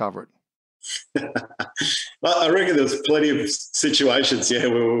to cover it? I reckon there's plenty of situations, where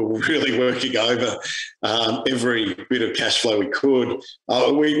we were really working over every bit of cash flow we could.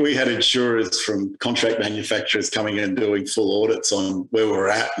 We had insurers from contract manufacturers coming in and doing full audits on where we're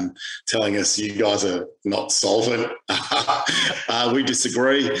at and telling us, you guys are not solvent. We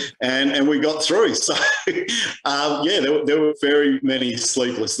disagree. And we got through. So, there were very many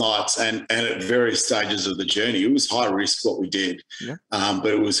sleepless nights and at various stages of the journey. It was high risk what we did, but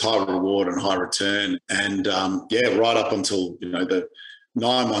it was high reward and high return. And right up until the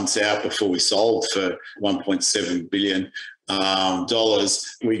 9 months out before we sold for $1.7 billion,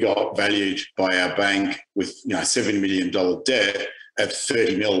 we got valued by our bank with $70 million debt at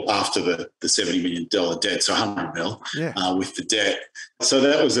 30 mil after the $70 million debt, so 100 mil with the debt. So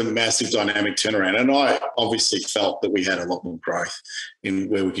that was a massive dynamic turnaround. And I obviously felt that we had a lot more growth in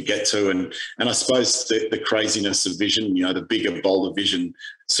where we could get to. And I suppose the craziness of vision, the bigger, bolder vision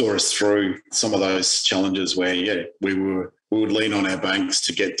saw us through some of those challenges where, we would lean on our banks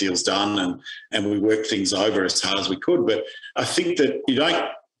to get deals done and we worked things over as hard as we could. But I think that you don't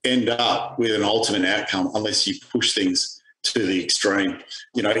end up with an ultimate outcome unless you push things to the extreme.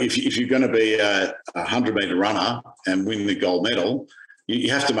 You know, if you're going to be a 100-metre runner and win the gold medal, you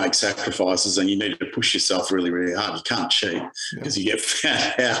have to make sacrifices and you need to push yourself really, really hard. You can't cheat because you get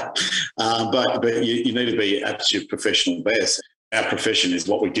found out. But you need to be at your professional best. Our profession is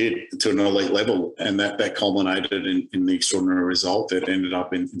what we did to an elite level, and that culminated in the extraordinary result that ended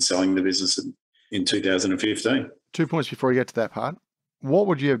up in selling the business in 2015. 2 points before you get to that part. What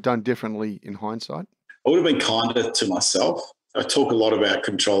would you have done differently in hindsight? I would have been kinder to myself. I talk a lot about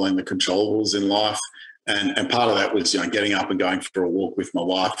controlling the controllables in life. And part of that was, getting up and going for a walk with my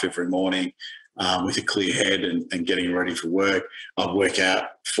wife every morning with a clear head and getting ready for work. I'd work out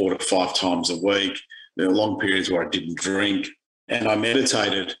 4 to 5 times a week. There were long periods where I didn't drink. And I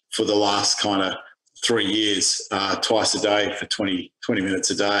meditated for the last kind of 3 years, twice a day for 20 minutes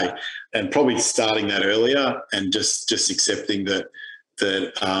a day. And probably starting that earlier and just accepting that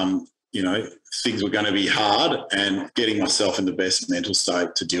things were going to be hard and getting myself in the best mental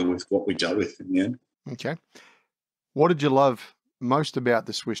state to deal with what we dealt with in the end. Okay. What did you love most about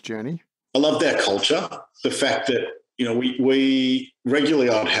the Swiss journey? I loved our culture. The fact that, we regularly,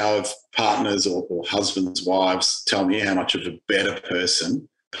 I'd have partners or husbands, wives tell me how much of a better person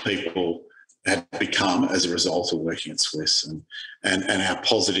people had become as a result of working at Swiss and our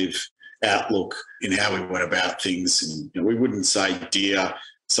positive outlook in how we went about things. And, we wouldn't say, dear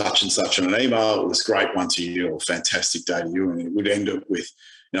such and such on an email, it was a great one to you or fantastic day to you. And it would end up with,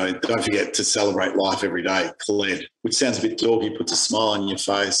 don't forget to celebrate life every day, Colette, which sounds a bit doggy, puts a smile on your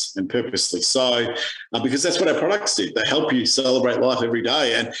face, and purposely so, because that's what our products do. They help you celebrate life every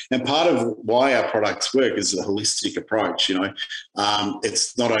day. And part of why our products work is the holistic approach.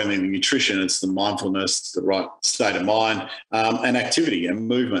 It's not only the nutrition, it's the mindfulness, the right state of mind, and activity and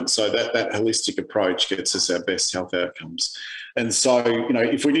movement. So that holistic approach gets us our best health outcomes. And so,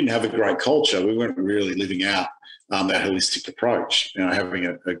 if we didn't have a great culture, we weren't really living out that holistic approach, having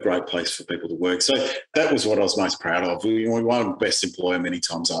a great place for people to work. So that was what I was most proud of. We won Best Employer many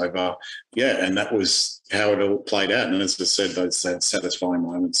times over. Yeah, and that was how it all played out. And as I said, those satisfying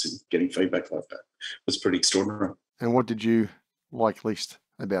moments in getting feedback like that was pretty extraordinary. And what did you like least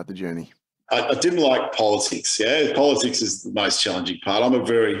about the journey? I didn't like politics. Yeah, politics is the most challenging part. I'm a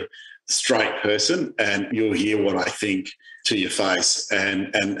very straight person, and you'll hear what I think to your face,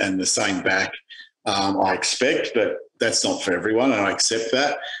 and the same back. I expect, but that's not for everyone, and I accept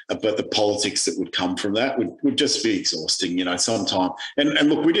that. But the politics that would come from that would just be exhausting, sometime. And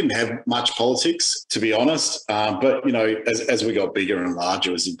look, we didn't have much politics, to be honest. But, as we got bigger and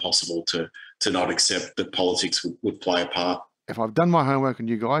larger, it was impossible to not accept that politics would play a part. If I've done my homework on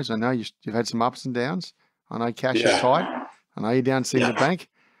you guys, I know you've had some ups and downs. I know cash is tight. I know you're down seeing the bank.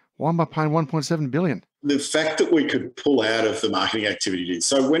 Why am I paying $1.7 billion? The fact that we could pull out of the marketing activity.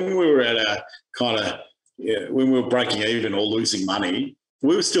 So when we were at a when we were breaking even or losing money,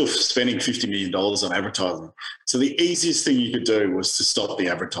 we were still spending $50 million on advertising. So the easiest thing you could do was to stop the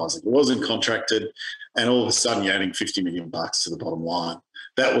advertising. It wasn't contracted, and all of a sudden you're adding $50 million to the bottom line.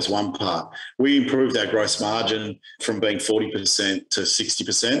 That was one part. We improved our gross margin from being 40% to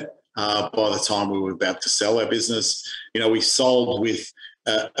 60% by the time we were about to sell our business. We sold with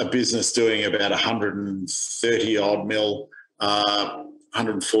a business doing about 130 odd mil,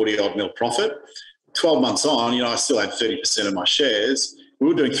 140 odd mil profit. 12 months on, I still had 30% of my shares. We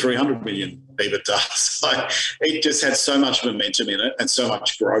were doing 300 million EBITDA. So it just had so much momentum in it and so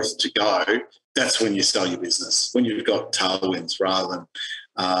much growth to go. That's when you sell your business, when you've got tailwinds rather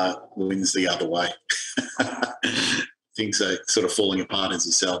than winds the other way. Things are sort of falling apart as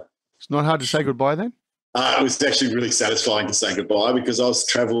you sell. It's not hard to say goodbye then? It was actually really satisfying to say goodbye because I was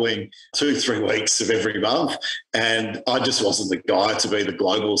traveling 2-3 weeks of every month, and I just wasn't the guy to be the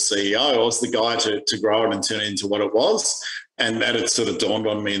global CEO. I was the guy to grow it and turn it into what it was. And that had sort of dawned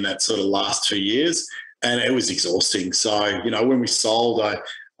on me in that sort of last 2 years, and it was exhausting. So, when we sold,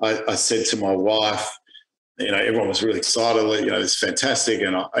 I said to my wife, everyone was really excited, it's fantastic.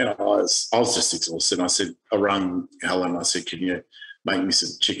 And I was just exhausted. And I rang Helen, I said, can you make me some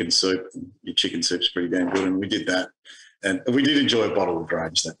chicken soup? Your chicken soup's pretty damn good. And we did that. And we did enjoy a bottle of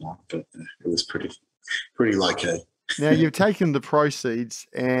Grange that night, but it was pretty low-key. Now, you've taken the proceeds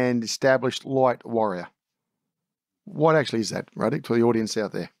and established Light Warrior. What actually is that, Radek, to the audience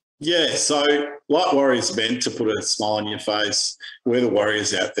out there? Yeah, so Light Warrior is meant to put a smile on your face. We're the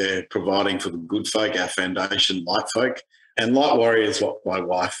warriors out there providing for the good folk, our foundation, Light Folk. And Light Warrior is what my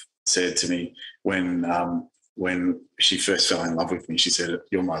wife said to me when she first fell in love with me. She said,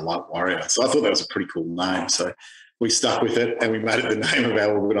 "You're my light warrior." So I thought that was a pretty cool name. So we stuck with it and we made it the name of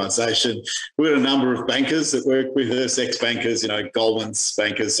our organisation. We've got a number of bankers that work with us, ex-bankers, Goldman's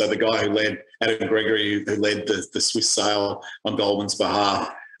bankers. So the guy who led, Adam Gregory, who led the Swiss sale on Goldman's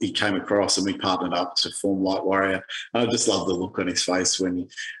behalf, he came across and we partnered up to form Light Warrior. I just love the look on his face when he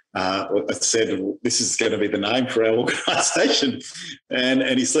said, this is going to be the name for our organisation. And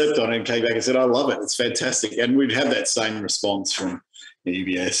he slept on it and came back and said, I love it. It's fantastic. And we'd have that same response from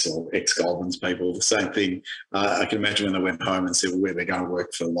EBS or ex-Goldman's people, the same thing. I can imagine when they went home and said, well, where they're going to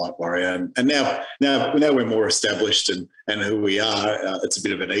work for Light Warrior. And now we're more established and who we are, it's a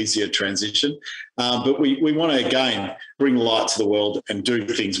bit of an easier transition. But we want to, again, bring light to the world and do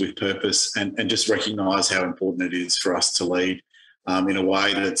things with purpose and just recognise how important it is for us to lead in a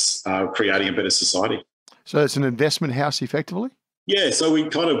way that's creating a better society. So it's an investment house effectively? Yeah, so we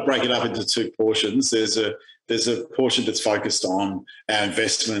kind of break it up into two portions. There's a portion that's focused on our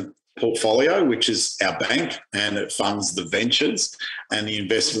investment portfolio, which is our bank, and it funds the ventures. And the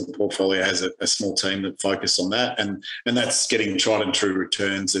investment portfolio has a small team that focus on that. And that's getting tried and true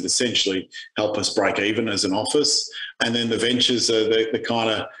returns that essentially help us break even as an office. And then the ventures are the kind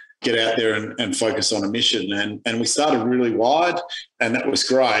of get out there and focus on a mission. And we started really wide, and that was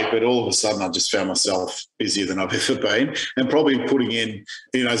great. But all of a sudden, I just found myself busier than I've ever been, and probably putting in,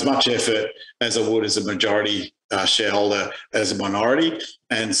 as much effort as I would as a majority shareholder as a minority.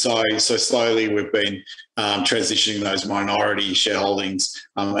 And so slowly we've been transitioning those minority shareholdings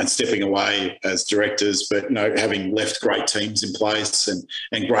and stepping away as directors, but having left great teams in place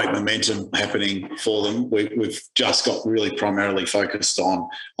and great momentum happening for them, we've just got really primarily focused on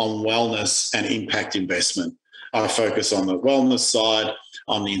wellness and impact investment. I focus on the wellness side,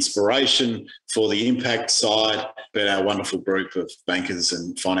 on the inspiration for the impact side, but our wonderful group of bankers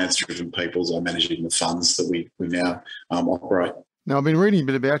and finance-driven people are managing the funds that we now operate. Now, I've been reading a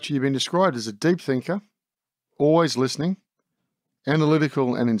bit about you. You've been described as a deep thinker, always listening,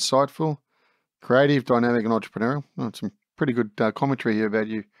 analytical and insightful, creative, dynamic and entrepreneurial. Well, some pretty good commentary here about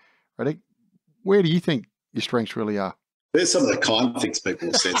you, Radek. Where do you think your strengths really are? There's some of the kind things people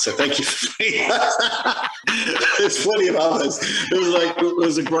have said, so thank you for me. There's plenty of others. It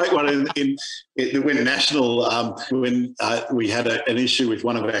was a great one. It went national when we had an issue with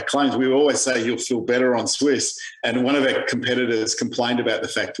one of our claims. We always say you'll feel better on Swiss, and one of our competitors complained about the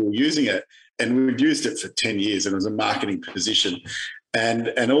fact we were using it, and we'd used it for 10 years, and it was a marketing position.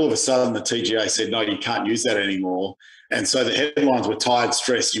 And all of a sudden, the TGA said, no, you can't use that anymore. And so the headlines were tired,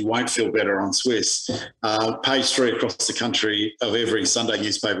 stressed, you won't feel better on Swiss. Page 3 across the country of every Sunday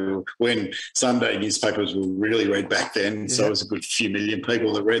newspaper, when Sunday newspapers were really read back then. Yeah. So it was a good few million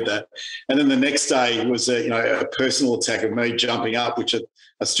people that read that. And then the next day was a personal attack of me jumping up, which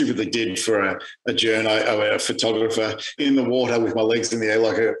I stupidly did for a journo, a photographer, in the water with my legs in the air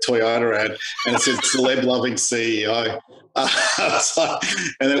like a Toyota ad. And it said, celeb-loving CEO.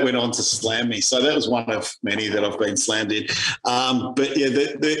 And that went on to slam me. So that was one of many that I've been slammed in. But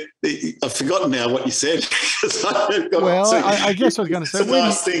yeah, I've forgotten now what you said. I guess I was going to say some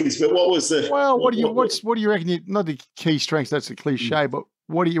nice things. But what was the? Well, what do you reckon? Not the key strengths. That's a cliche. But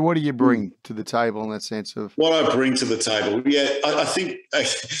what do you bring to the table in that sense of what I bring to the table? Yeah, I think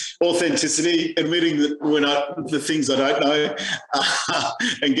authenticity, admitting that the things I don't know,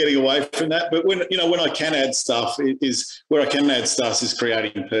 and getting away from that. But when I can add stuff is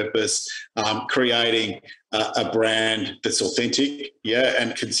creating purpose, creating a brand that's authentic. Yeah,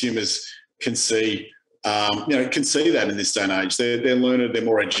 and consumers can see. Can see that in this day and age. They're learned, they're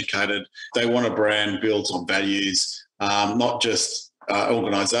more educated. They want a brand built on values, not just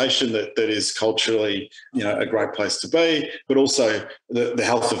organisation that is culturally, a great place to be, but also the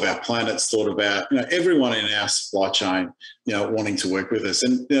health of our planet's thought about, everyone in our supply chain, wanting to work with us.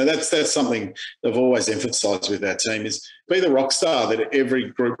 And, that's something I've always emphasised with our team is be the rock star that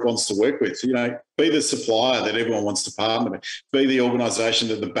every group wants to work with, be the supplier that everyone wants to partner with, be the organisation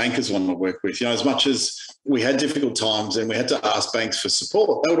that the bankers want to work with. As much as we had difficult times and we had to ask banks for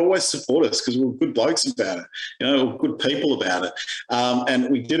support, they would always support us because we were good blokes about it, good people about it. And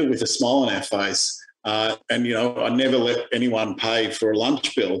we did it with a smile on our face. I never let anyone pay for a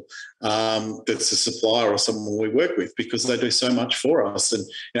lunch bill that's a supplier or someone we work with because they do so much for us. And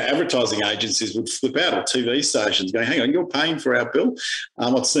advertising agencies would flip out, or TV stations going, hang on, you're paying for our bill?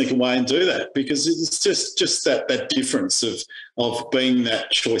 I'd sneak away and do that because it's just that difference of being that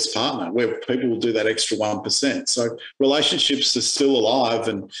choice partner where people will do that extra 1%. So relationships are still alive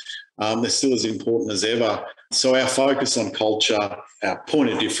and they're still as important as ever. So our focus on culture, our point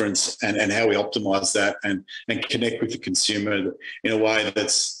of difference and how we optimise that and connect with the consumer in a way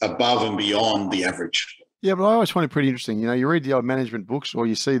that's above and beyond the average. Yeah, but I always find it pretty interesting. You read the old management books or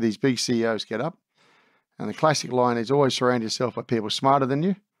you see these big CEOs get up And the classic line is always surround yourself by people smarter than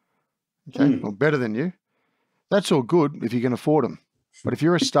you, okay, or better than you. That's all good if you can afford them. But if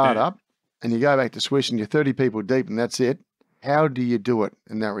you're a startup and you go back to Swiss and you're 30 people deep and that's it, how do you do it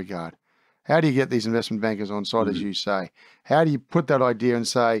in that regard? How do you get these investment bankers on side, as you say? How do you put that idea and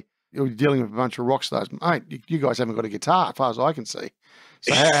say, you're dealing with a bunch of rock stars? Mate, you guys haven't got a guitar, as far as I can see.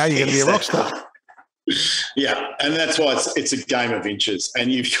 So how are you going to be a rock star? Yeah, and that's why it's a game of inches,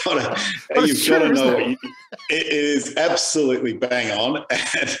 and you've got to know it is absolutely bang on,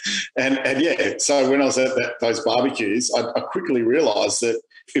 and yeah. So when I was at those barbecues, I quickly realised that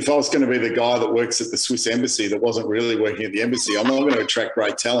if I was going to be the guy that works at the Swiss embassy that wasn't really working at the embassy, I'm not going to attract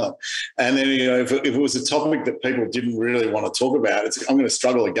great talent. And then if it was a topic that people didn't really want to talk about, I'm going to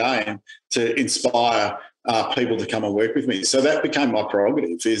struggle again to inspire people to come and work with me. So that became my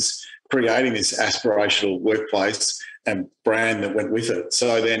prerogative, is creating this aspirational workplace and brand that went with it.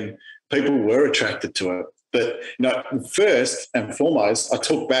 So then people were attracted to it. But first and foremost, I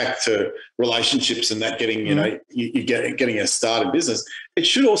took back to relationships and that getting, getting a start in business. It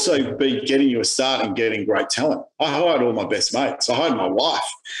should also be getting you a start and getting great talent. I hired all my best mates. I hired my wife.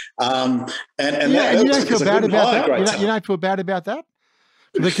 And you don't feel bad about that? You don't feel bad about that?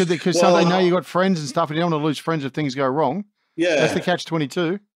 Because so they know you got friends and stuff and you don't want to lose friends if things go wrong. Yeah. That's the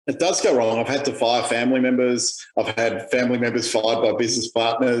catch-22. It does go wrong. I've had to fire family members. I've had family members fired by business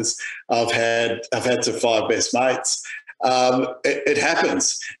partners. I've had to fire best mates. It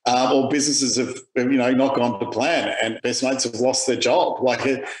happens. Or businesses have not gone to plan, and best mates have lost their job. Like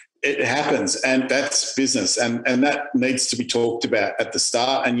it happens, and that's business, and that needs to be talked about at the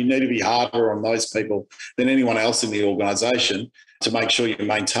start. And you need to be harder on those people than anyone else in the organisation to make sure you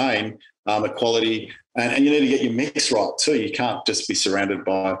maintain equality. And you need to get your mix right too. You can't just be surrounded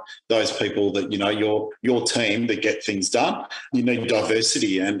by those people that, your team that get things done. You need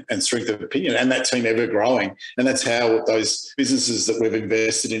diversity and strength of opinion, and that team ever growing. And that's how those businesses that we've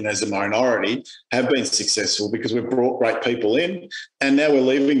invested in as a minority have been successful, because we've brought great people in and now we're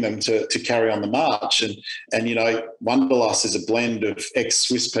leaving them to carry on the march. And Wonderlust is a blend of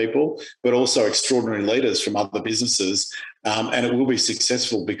ex-Swiss people, but also extraordinary leaders from other businesses. And it will be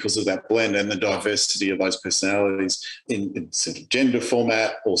successful because of that blend and the diversity of those personalities in gender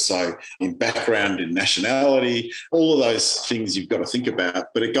format, also in background, in nationality, all of those things you've got to think about.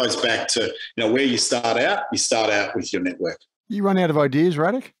 But it goes back to, where you start out with your network. You run out of ideas,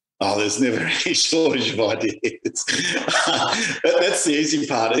 Radek? Oh, there's never any shortage of ideas. That's the easy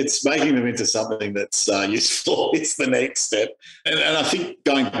part. It's making them into something that's useful. It's the next step. And I think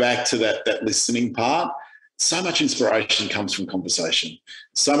going back to that listening part, so much inspiration comes from conversation.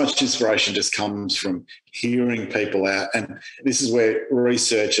 So much inspiration just comes from hearing people out. And this is where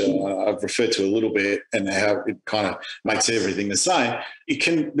research, I've referred to a little bit, and how it kind of makes everything the same. It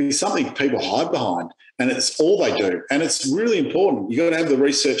can be something people hide behind, and it's all they do. And it's really important. You've got to have the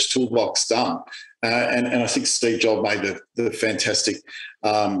research toolbox done. And I think Steve Jobs made the fantastic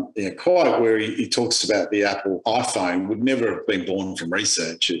quote where he talks about the Apple iPhone would never have been born from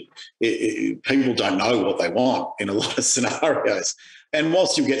research. People don't know what they want in a lot of scenarios. And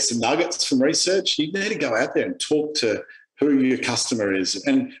whilst you get some nuggets from research, you need to go out there and talk to who your customer is.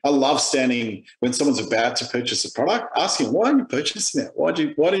 And I love standing when someone's about to purchase a product, asking, why are you purchasing that? Why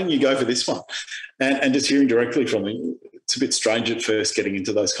didn't you go for this one? And just hearing directly from them. It's a bit strange at first getting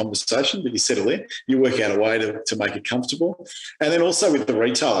into those conversations, but you settle in, you work out a way to make it comfortable. And then also with the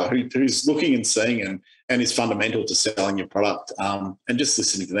retailer who's looking and seeing and is fundamental to selling your product, and just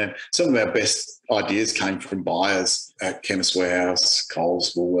listening to them. Some of our best ideas came from buyers at Chemist Warehouse,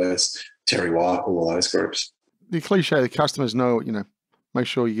 Coles, Woolworths, Terry White, all of those groups. The cliche, the customers know, make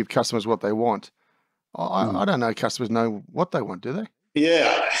sure you give customers what they want. I don't know customers know what they want, do they?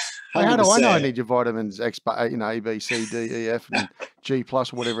 Yeah. 100%. How do I know I need your vitamins X, A, B, C, D, E, F, and G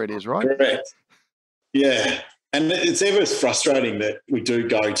plus, whatever it is, right? Correct. Yeah. And it's ever frustrating that we do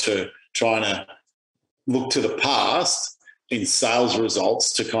go to trying to look to the past in sales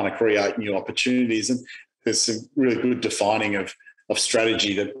results to kind of create new opportunities. And there's some really good defining of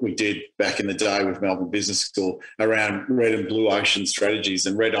strategy that we did back in the day with Melbourne Business School around red and blue ocean strategies.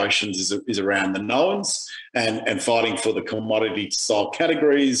 And red oceans is around the knowns and fighting for the commodity style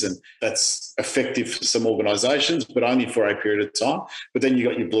categories. And that's effective for some organisations, but only for a period of time. But then you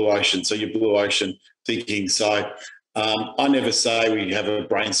got your blue ocean. So your blue ocean thinking. So I never say we have a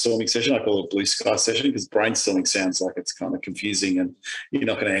brainstorming session. I call it a blue sky session, because brainstorming sounds like it's kind of confusing and you're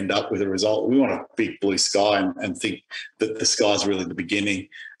not going to end up with a result. We want a big blue sky and think that the sky is really the beginning.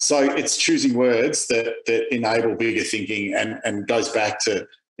 So it's choosing words that enable bigger thinking and goes back to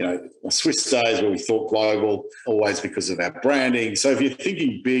Swiss days where we thought global, always because of our branding. So if you're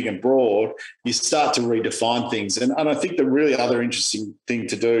thinking big and broad, you start to redefine things. And I think the really other interesting thing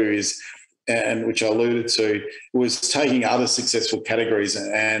to do is, and which I alluded to, was taking other successful categories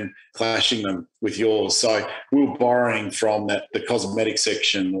and clashing them with yours. So we were borrowing from the cosmetic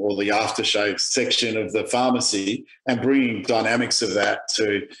section or the aftershave section of the pharmacy and bringing dynamics of that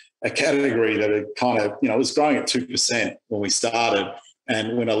to a category that had kind of, it was growing at 2% when we started.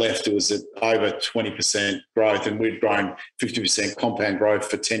 And when I left, it was at over 20% growth, and we'd grown 50% compound growth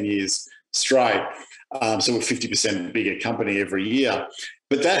for 10 years straight. So we're 50% bigger company every year.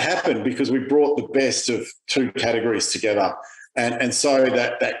 But that happened because we brought the best of two categories together. And so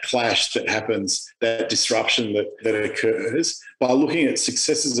that clash that happens, that disruption that occurs, by looking at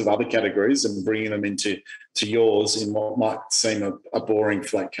successes of other categories and bringing them into yours in what might seem a boring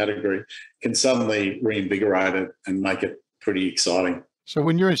flat category, can suddenly reinvigorate it and make it pretty exciting. So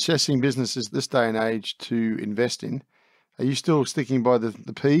when you're assessing businesses this day and age to invest in, are you still sticking by the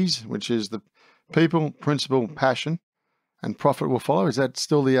P's, which is the people, principle, passion, and profit will follow? Is that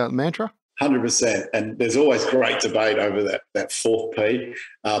still the mantra? 100%. And there's always great debate over that fourth P,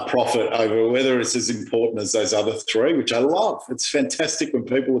 profit, over whether it's as important as those other three, which I love. It's fantastic when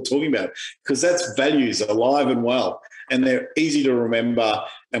people are talking about it, because that's values alive and well. And they're easy to remember,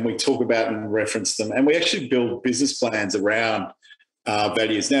 and we talk about and reference them. And we actually build business plans around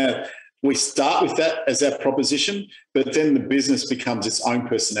values. Now, we start with that as our proposition, but then the business becomes its own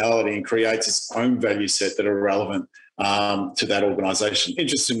personality and creates its own value set that are relevant to that organisation.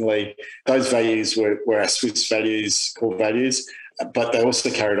 Interestingly, those values were our Swiss values, core values, but they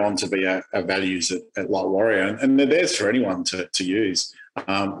also carried on to be our values at Light Warrior, and they're theirs for anyone to use.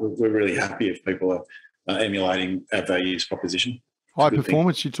 We're really happy if people are emulating our values proposition. High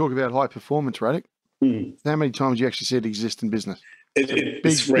performance, you talk about high performance, Radek. How many times do you actually see it exist in business?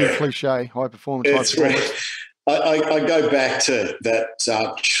 It's big cliche, high performance, it's high performance. I go back to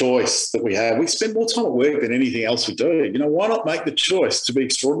that choice that we have. We spend more time at work than anything else we do. Why not make the choice to be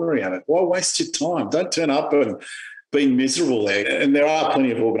extraordinary at it? Why waste your time? Don't turn up and be miserable there. And there are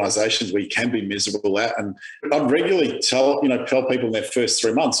plenty of organisations where you can be miserable at. And I'd regularly tell people in their first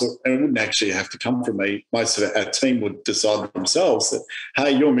 3 months, and it wouldn't actually have to come from me. Most of our team would decide themselves that,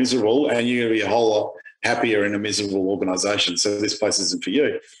 hey, you're miserable and you're going to be a whole lot happier in a miserable organisation. So this place isn't for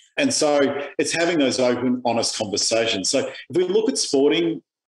you. And so it's having those open, honest conversations. So if we look at sporting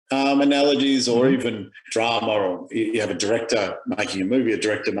analogies, or even drama, or you have a director making a movie, a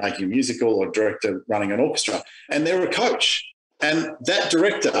director making a musical, or a director running an orchestra, and they're a coach. And that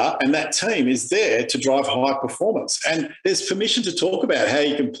director and that team is there to drive high performance. And there's permission to talk about how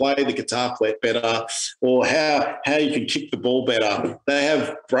you can play the guitar better, or how you can kick the ball better. They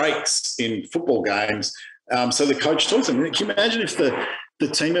have breaks in football games. So the coach talks to them. Can you imagine if the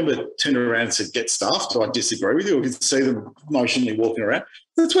team member turned around and said, get stuffed, or I disagree with you, or you could see them emotionally walking around?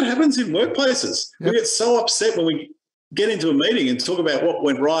 That's what happens in workplaces. Yep. We get so upset when we get into a meeting and talk about what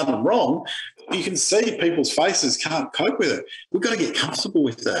went right and wrong. You can see people's faces can't cope with it. We've got to get comfortable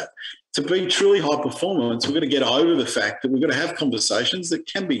with that. To be truly high performance, we've got to get over the fact that we've got to have conversations that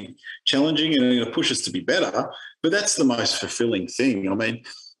can be challenging and are going to push us to be better, but that's the most fulfilling thing. I mean,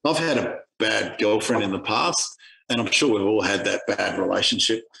 I've had a bad girlfriend in the past, and I'm sure we've all had that bad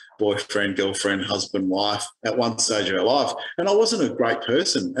relationship, boyfriend, girlfriend, husband, wife, at one stage of our life. And I wasn't a great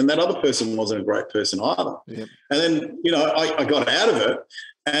person, and that other person wasn't a great person either. Yep. And then, I got out of it,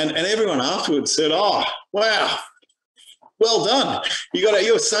 and everyone afterwards said, oh, wow, well done.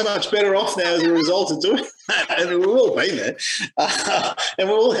 You're so much better off now as a result of doing that. And we've all been there. And we've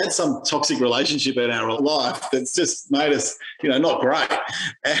all had some toxic relationship in our life that's just made us, not great.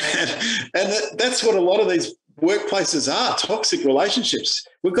 And that's what a lot of these workplaces are, toxic relationships.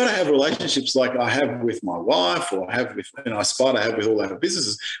 We've got to have relationships like I have with my wife, or I have with, I aspire to have with all our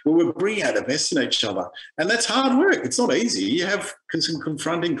businesses, where we're bringing out the best in each other. And that's hard work. It's not easy. You have some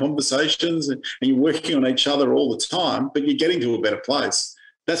confronting conversations, and you're working on each other all the time, but you're getting to a better place.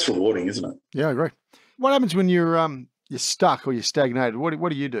 That's rewarding, isn't it? Yeah, I agree. What happens when you're stuck or you're stagnated? What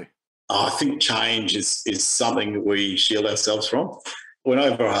do you do? I think change is something that we shield ourselves from.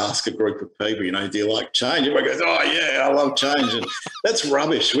 Whenever I ask a group of people, do you like change? Everyone goes, oh, yeah, I love change. And that's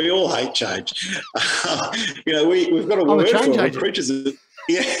rubbish. We all hate change. We've got to work for it. We're creatures of...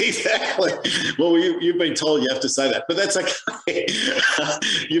 Yeah, exactly. Well, you've been told you have to say that, but that's okay.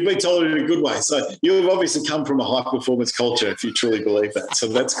 You've been told it in a good way. So you've obviously come from a high-performance culture if you truly believe that. So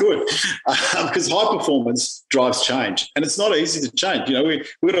that's good, because high performance drives change, and it's not easy to change. You know,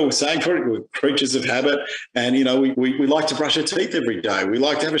 we're always saying for it, we're creatures of habit, and, you know, we like to brush our teeth every day. We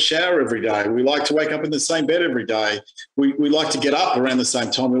like to have a shower every day. We like to wake up in the same bed every day. We like to get up around the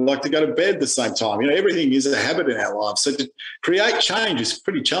same time. We like to go to bed the same time. You know, everything is a habit in our lives. So to create change is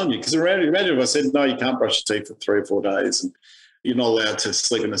pretty challenging, because imagine if I said, no, you can't brush your teeth for 3 or 4 days and you're not allowed to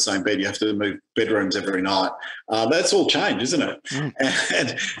sleep in the same bed. You have to move bedrooms every night. That's all change, isn't it?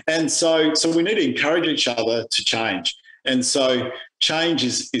 Mm. And so we need to encourage each other to change. And so change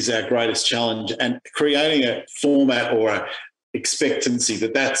is our greatest challenge, and creating a format or a expectancy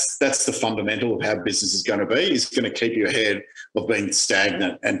that's the fundamental of how business is going to be, is going to keep you ahead of being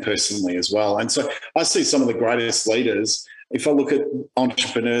stagnant, and personally as well. And so I see some of the greatest leaders. If I look at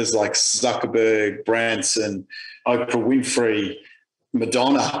entrepreneurs like Zuckerberg, Branson, Oprah Winfrey,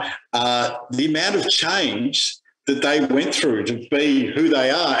 Madonna, the amount of change that they went through to be who they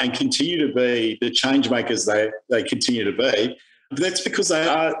are and continue to be the change makers they continue to be, that's because they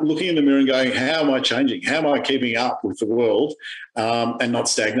are looking in the mirror and going, how am I changing? How am I keeping up with the world and not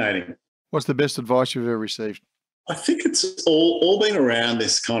stagnating? What's the best advice you've ever received? I think it's all been around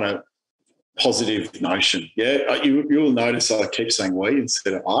this kind of positive notion. Yeah, you'll notice I keep saying we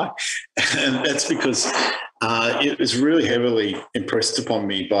instead of I, and that's because it was really heavily impressed upon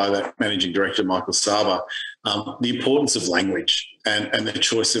me by that managing director, Michael Saba, the importance of language and the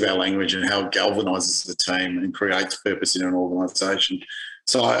choice of our language and how it galvanises the team and creates purpose in an organisation.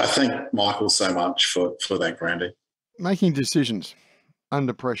 So I thank Michael so much for that, Grandy. Making decisions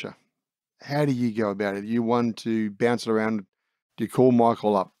under pressure. How do you go about it? You want to bounce it around? Do you call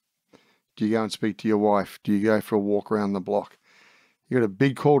Michael up? Do you go and speak to your wife? Do you go for a walk around the block? You got a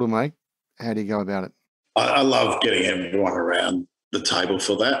big call to make. How do you go about it? I love getting everyone around the table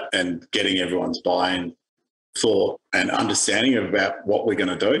for that and getting everyone's buy-in, thought and understanding about what we're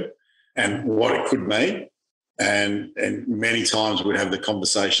going to do and what it could mean. And many times we'd have the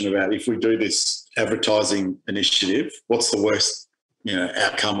conversation about, if we do this advertising initiative, what's the worst,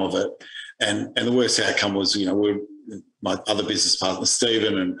 outcome of it? And the worst outcome was, my other business partners,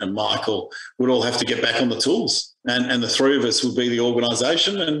 Stephen and Michael, would all have to get back on the tools, and the three of us would be the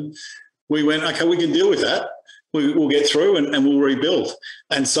organisation. And we went, okay, we can deal with that. We'll get through and we'll rebuild.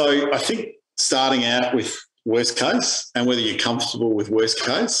 And so I think starting out with worst case and whether you're comfortable with worst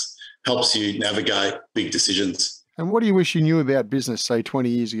case helps you navigate big decisions. And what do you wish you knew about business, say, 20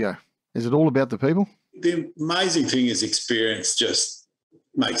 years ago? Is it all about the people? The amazing thing is experience just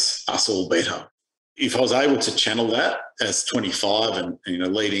makes us all better. If I was able to channel that as 25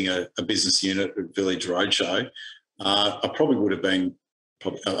 and leading a business unit at Village Roadshow, I probably would have been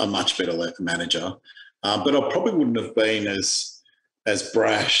a much better manager, but I probably wouldn't have been as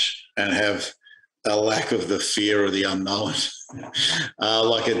brash and have a lack of the fear of the unknown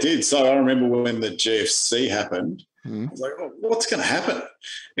like I did. So I remember when the GFC happened, I was like, oh, what's going to happen?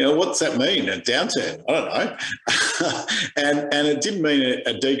 What's that mean? A downturn? I don't know. and it didn't mean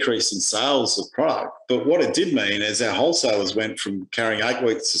a decrease in sales of product, but what it did mean is our wholesalers went from carrying 8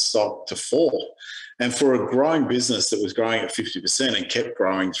 weeks of stock to 4. And for a growing business that was growing at 50% and kept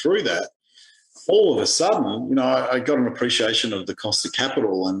growing through that, all of a sudden, I got an appreciation of the cost of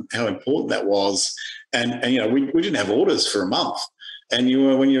capital and how important that was. And we didn't have orders for a month. And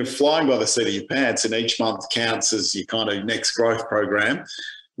when you're flying by the seat of your pants and each month counts as your kind of next growth program,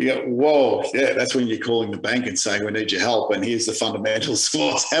 you go, whoa, yeah, that's when you're calling the bank and saying, we need your help and here's the fundamentals of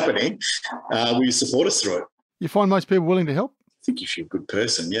what's happening. Will you support us through it? You find most people willing to help? I think if you're a good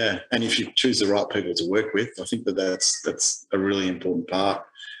person, yeah. And if you choose the right people to work with, I think that's a really important part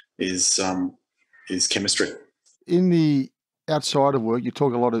is chemistry. In the outside of work, you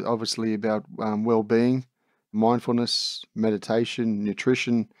talk a lot, obviously, about well-being, mindfulness, meditation,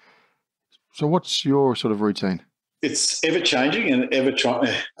 nutrition. So what's your sort of routine? It's ever-changing and ever trying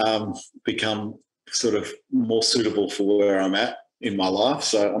to become sort of more suitable for where I'm at in my life.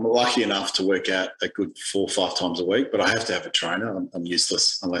 So I'm lucky enough to work out a good 4 or 5 times a week, but I have to have a trainer. I'm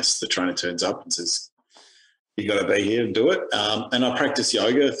useless unless the trainer turns up and says, you got to be here and do it. And I practice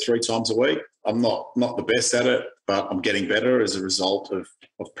yoga 3 times a week. I'm not the best at it, but I'm getting better as a result of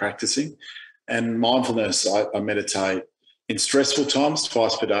practicing. And mindfulness, I meditate in stressful times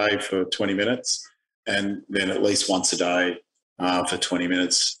twice per day for 20 minutes and then at least once a day for 20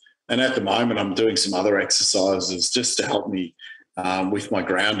 minutes. And at the moment, I'm doing some other exercises just to help me with my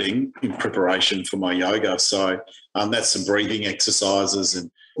grounding in preparation for my yoga. So that's some breathing exercises and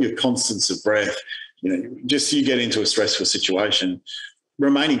your constants of breath. Just you get into a stressful situation,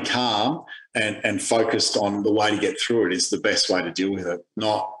 remaining calm and focused on the way to get through it is the best way to deal with it,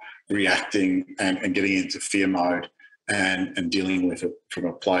 not reacting and getting into fear mode and dealing with it from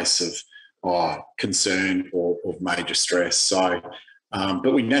a place of concern or major stress. So,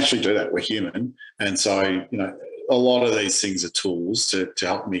 but we naturally do that. We're human. And so, you know, a lot of these things are tools to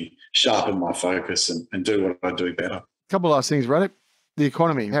help me sharpen my focus and do what I do better. A couple of last things, Radek. The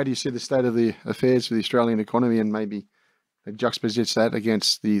economy. How do you see the state of the affairs for the Australian economy and maybe juxtapose that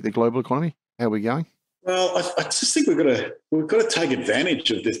against the global economy? How are we going? Well, I just think we've got to take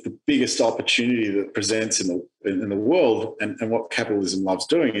advantage of this. The biggest opportunity that presents in the world, and what capitalism loves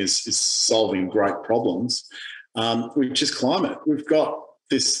doing is solving great problems, which is climate. We've got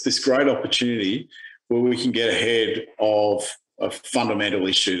this great opportunity where we can get ahead of a fundamental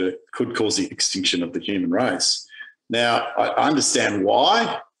issue that could cause the extinction of the human race. Now, I understand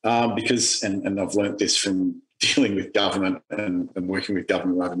why, because, and I've learnt this from dealing with government and working with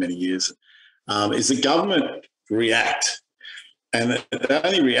government over many years, is the government react, and they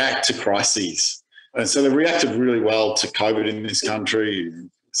only react to crises. And so they reacted really well to COVID in this country,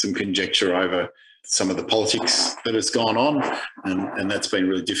 some conjecture over some of the politics that has gone on, and that's been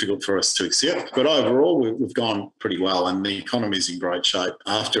really difficult for us to accept. But overall, we've gone pretty well, and the economy is in great shape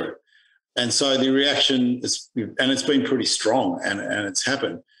after it. And so the reaction is, and it's been pretty strong, and it's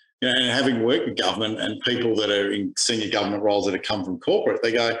happened. You know, and having worked with government and people that are in senior government roles that have come from corporate,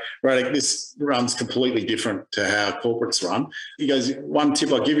 they go, Radek, this runs completely different to how corporates run. He goes, one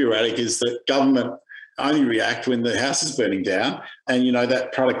tip I'll give you, Radek, is that government only react when the house is burning down. And, you know,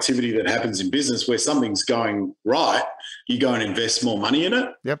 that productivity that happens in business where something's going right, you go and invest more money in it.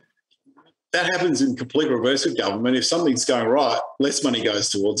 Yep. That happens in complete reverse with government. If something's going right, less money goes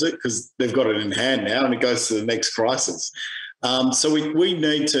towards it because they've got it in hand now and it goes to the next crisis. So we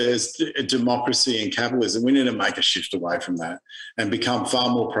need to, as a democracy and capitalism, we need to make a shift away from that and become far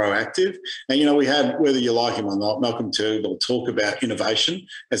more proactive. And, you know, we had, whether you like him or not, Malcolm Turnbull talk about innovation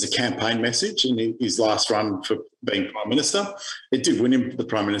as a campaign message in his last run for being Prime Minister. It did win him the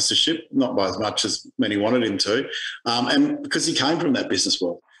Prime Ministership, not by as much as many wanted him to, and because he came from that business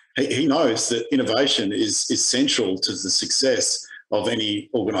world. He knows that innovation is central to the success of any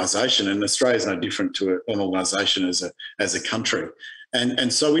organisation, and Australia is no different to an organisation as a country.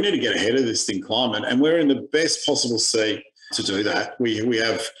 And so we need to get ahead of this thing, climate, and we're in the best possible seat to do that. We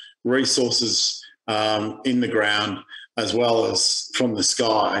have resources in the ground as well as from the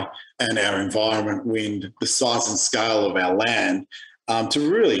sky, and our environment, wind, the size and scale of our land, to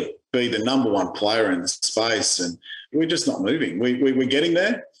really be the number one player in the space. And we're just not moving. We're getting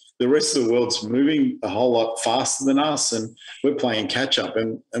there. The rest of the world's moving a whole lot faster than us, and we're playing catch up,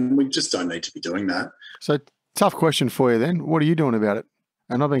 and we just don't need to be doing that. So, tough question for you then. What are you doing about it?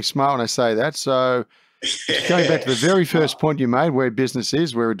 I'm not being smart when I say that. So, going back to the very first point you made, where business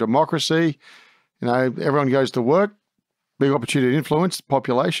is, we're a democracy, you know, everyone goes to work, big opportunity to influence the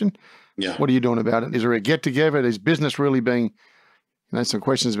population. Yeah. What are you doing about it? Is there a get together? Is business really being, you know, some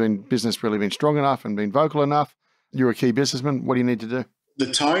questions, business really been strong enough and been vocal enough? You're a key businessman. What do you need to do? The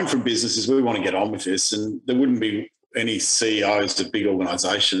tone from business is we want to get on with this, and there wouldn't be any CEOs of big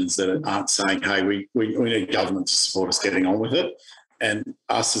organisations that aren't saying, hey, we need government to support us getting on with it. And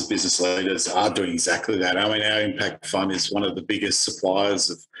us as business leaders are doing exactly that. I mean, our impact fund is one of the biggest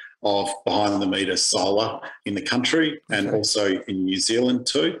suppliers of behind-the-meter solar in the country, and also in New Zealand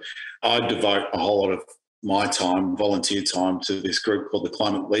too. I devote a whole lot of my time, volunteer time, to this group called the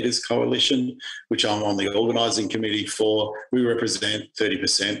Climate Leaders Coalition, which I'm on the organising committee for. We represent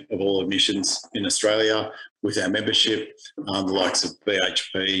 30% of all emissions in Australia with our membership, the likes of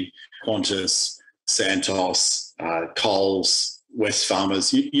BHP, Qantas, Santos, Coles,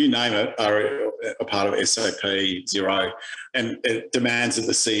 Wesfarmers, you name it, are a part of SAP Zero. And it demands that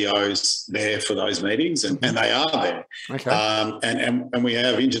the CEOs there for those meetings, and they are there. Okay. And we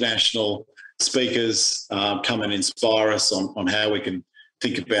have international speakers come and inspire us on how we can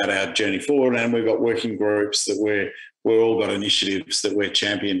think about our journey forward. And we've got working groups that we're all got initiatives that we're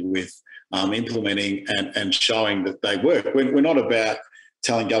championed with, implementing and showing that they work. We're not about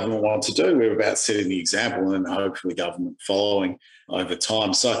telling government what to do. We're about setting the example and hopefully government following over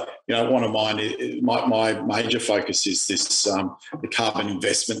time. So, you know, one of my major focus is this, the carbon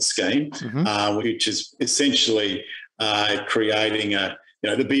investment scheme, which is essentially creating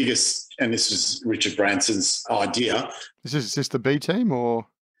the biggest, and this was Richard Branson's idea. Is this the B team or?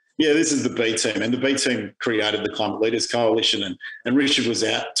 Yeah, this is the B team, and the B team created the Climate Leaders Coalition, and Richard was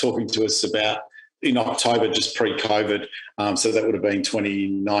out talking to us about in October, just pre-COVID, so that would have been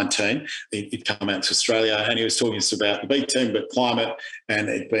 2019, he'd come out to Australia and he was talking to us about the B team, but climate and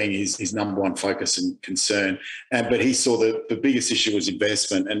it being his number one focus and concern. But he saw that the biggest issue was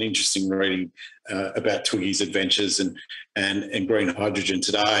investment, and interesting reading about Twiggy's adventures and green hydrogen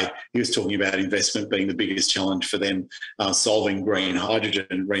today. He was talking about investment being the biggest challenge for them, solving green hydrogen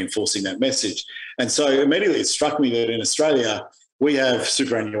and reinforcing that message. And so immediately it struck me that in Australia, we have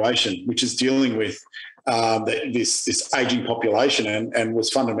superannuation, which is dealing with this ageing population and was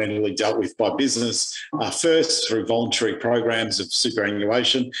fundamentally dealt with by business first through voluntary programs of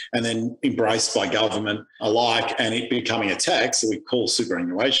superannuation and then embraced by government alike, and it becoming a tax that we call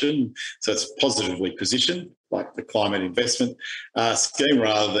superannuation. So it's positively positioned, like the climate investment scheme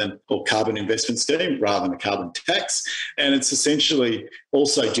or carbon investment scheme rather than a carbon tax. And it's essentially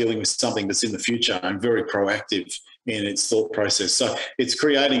also dealing with something that's in the future and very proactive in its thought process. So it's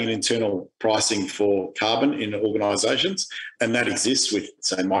creating an internal pricing for carbon in organisations, and that exists with,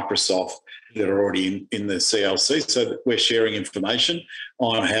 say, Microsoft that are already in the CLC. So that we're sharing information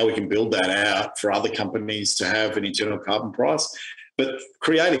on how we can build that out for other companies to have an internal carbon price, but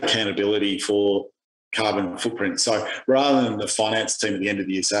create accountability for carbon footprint. So rather than the finance team at the end of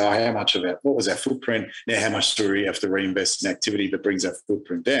the year say, how much of what was our footprint? Now, how much do we have to reinvest in activity that brings our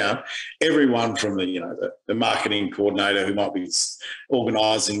footprint down? Everyone from the marketing coordinator who might be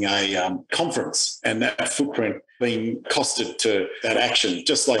organising a conference and that footprint being costed to that action,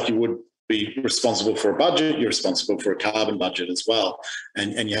 just like you would be responsible for a budget, you're responsible for a carbon budget as well.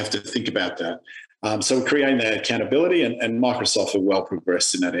 And you have to think about that. So we're creating that accountability, and Microsoft are well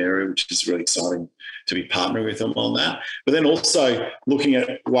progressed in that area, which is really exciting to be partnering with them on that. But then also looking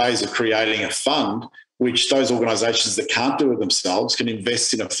at ways of creating a fund which those organisations that can't do it themselves can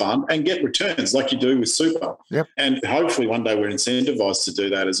invest in a fund and get returns like you do with super. Yep. And hopefully one day we're incentivised to do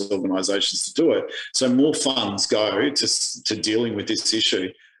that as organisations to do it. So more funds go to dealing with this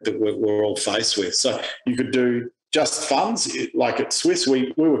issue that we're all faced with. So you could do just funds. Like at Swiss,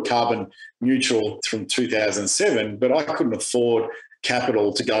 we were carbon neutral from 2007, but I couldn't afford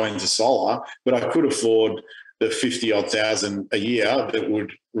capital to go into solar, but I could afford the 50-odd thousand a year that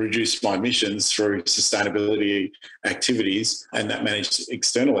would reduce my emissions through sustainability activities, and that managed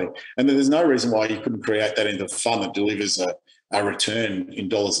externally. And there's no reason why you couldn't create that into a fund that delivers a return in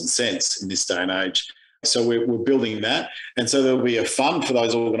dollars and cents in this day and age. So we're building that. And so there'll be a fund for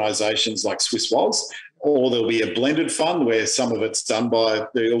those organisations like Swiss was, or there'll be a blended fund where some of it's done by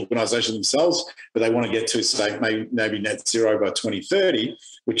the organisation themselves, but they want to get to, say, maybe net zero by 2030,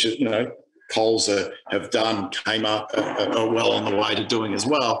 which is, Coles have done, came up, are well on the way to doing as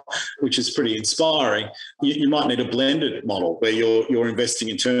well, which is pretty inspiring. You might need a blended model where you're investing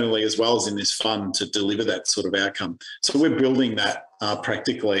internally as well as in this fund to deliver that sort of outcome. So we're building that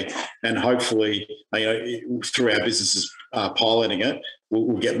practically, and hopefully, through our businesses piloting it,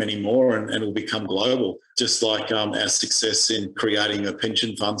 we'll get many more and it'll become global, just like our success in creating the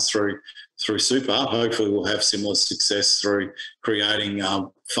pension funds through super. Hopefully we'll have similar success through creating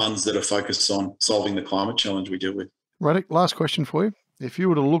funds that are focused on solving the climate challenge we deal with. Radek, last question for you. If you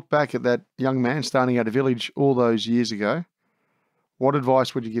were to look back at that young man starting at a village all those years ago, what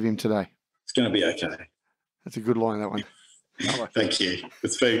advice would you give him today? It's going to be okay. That's a good line, that one. Thank you.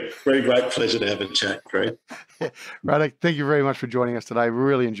 It's been a very great pleasure to have a chat, Greg. Radek, thank you very much for joining us today.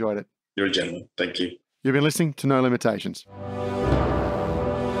 Really enjoyed it. You're a gentleman. Thank you. You've been listening to No Limitations.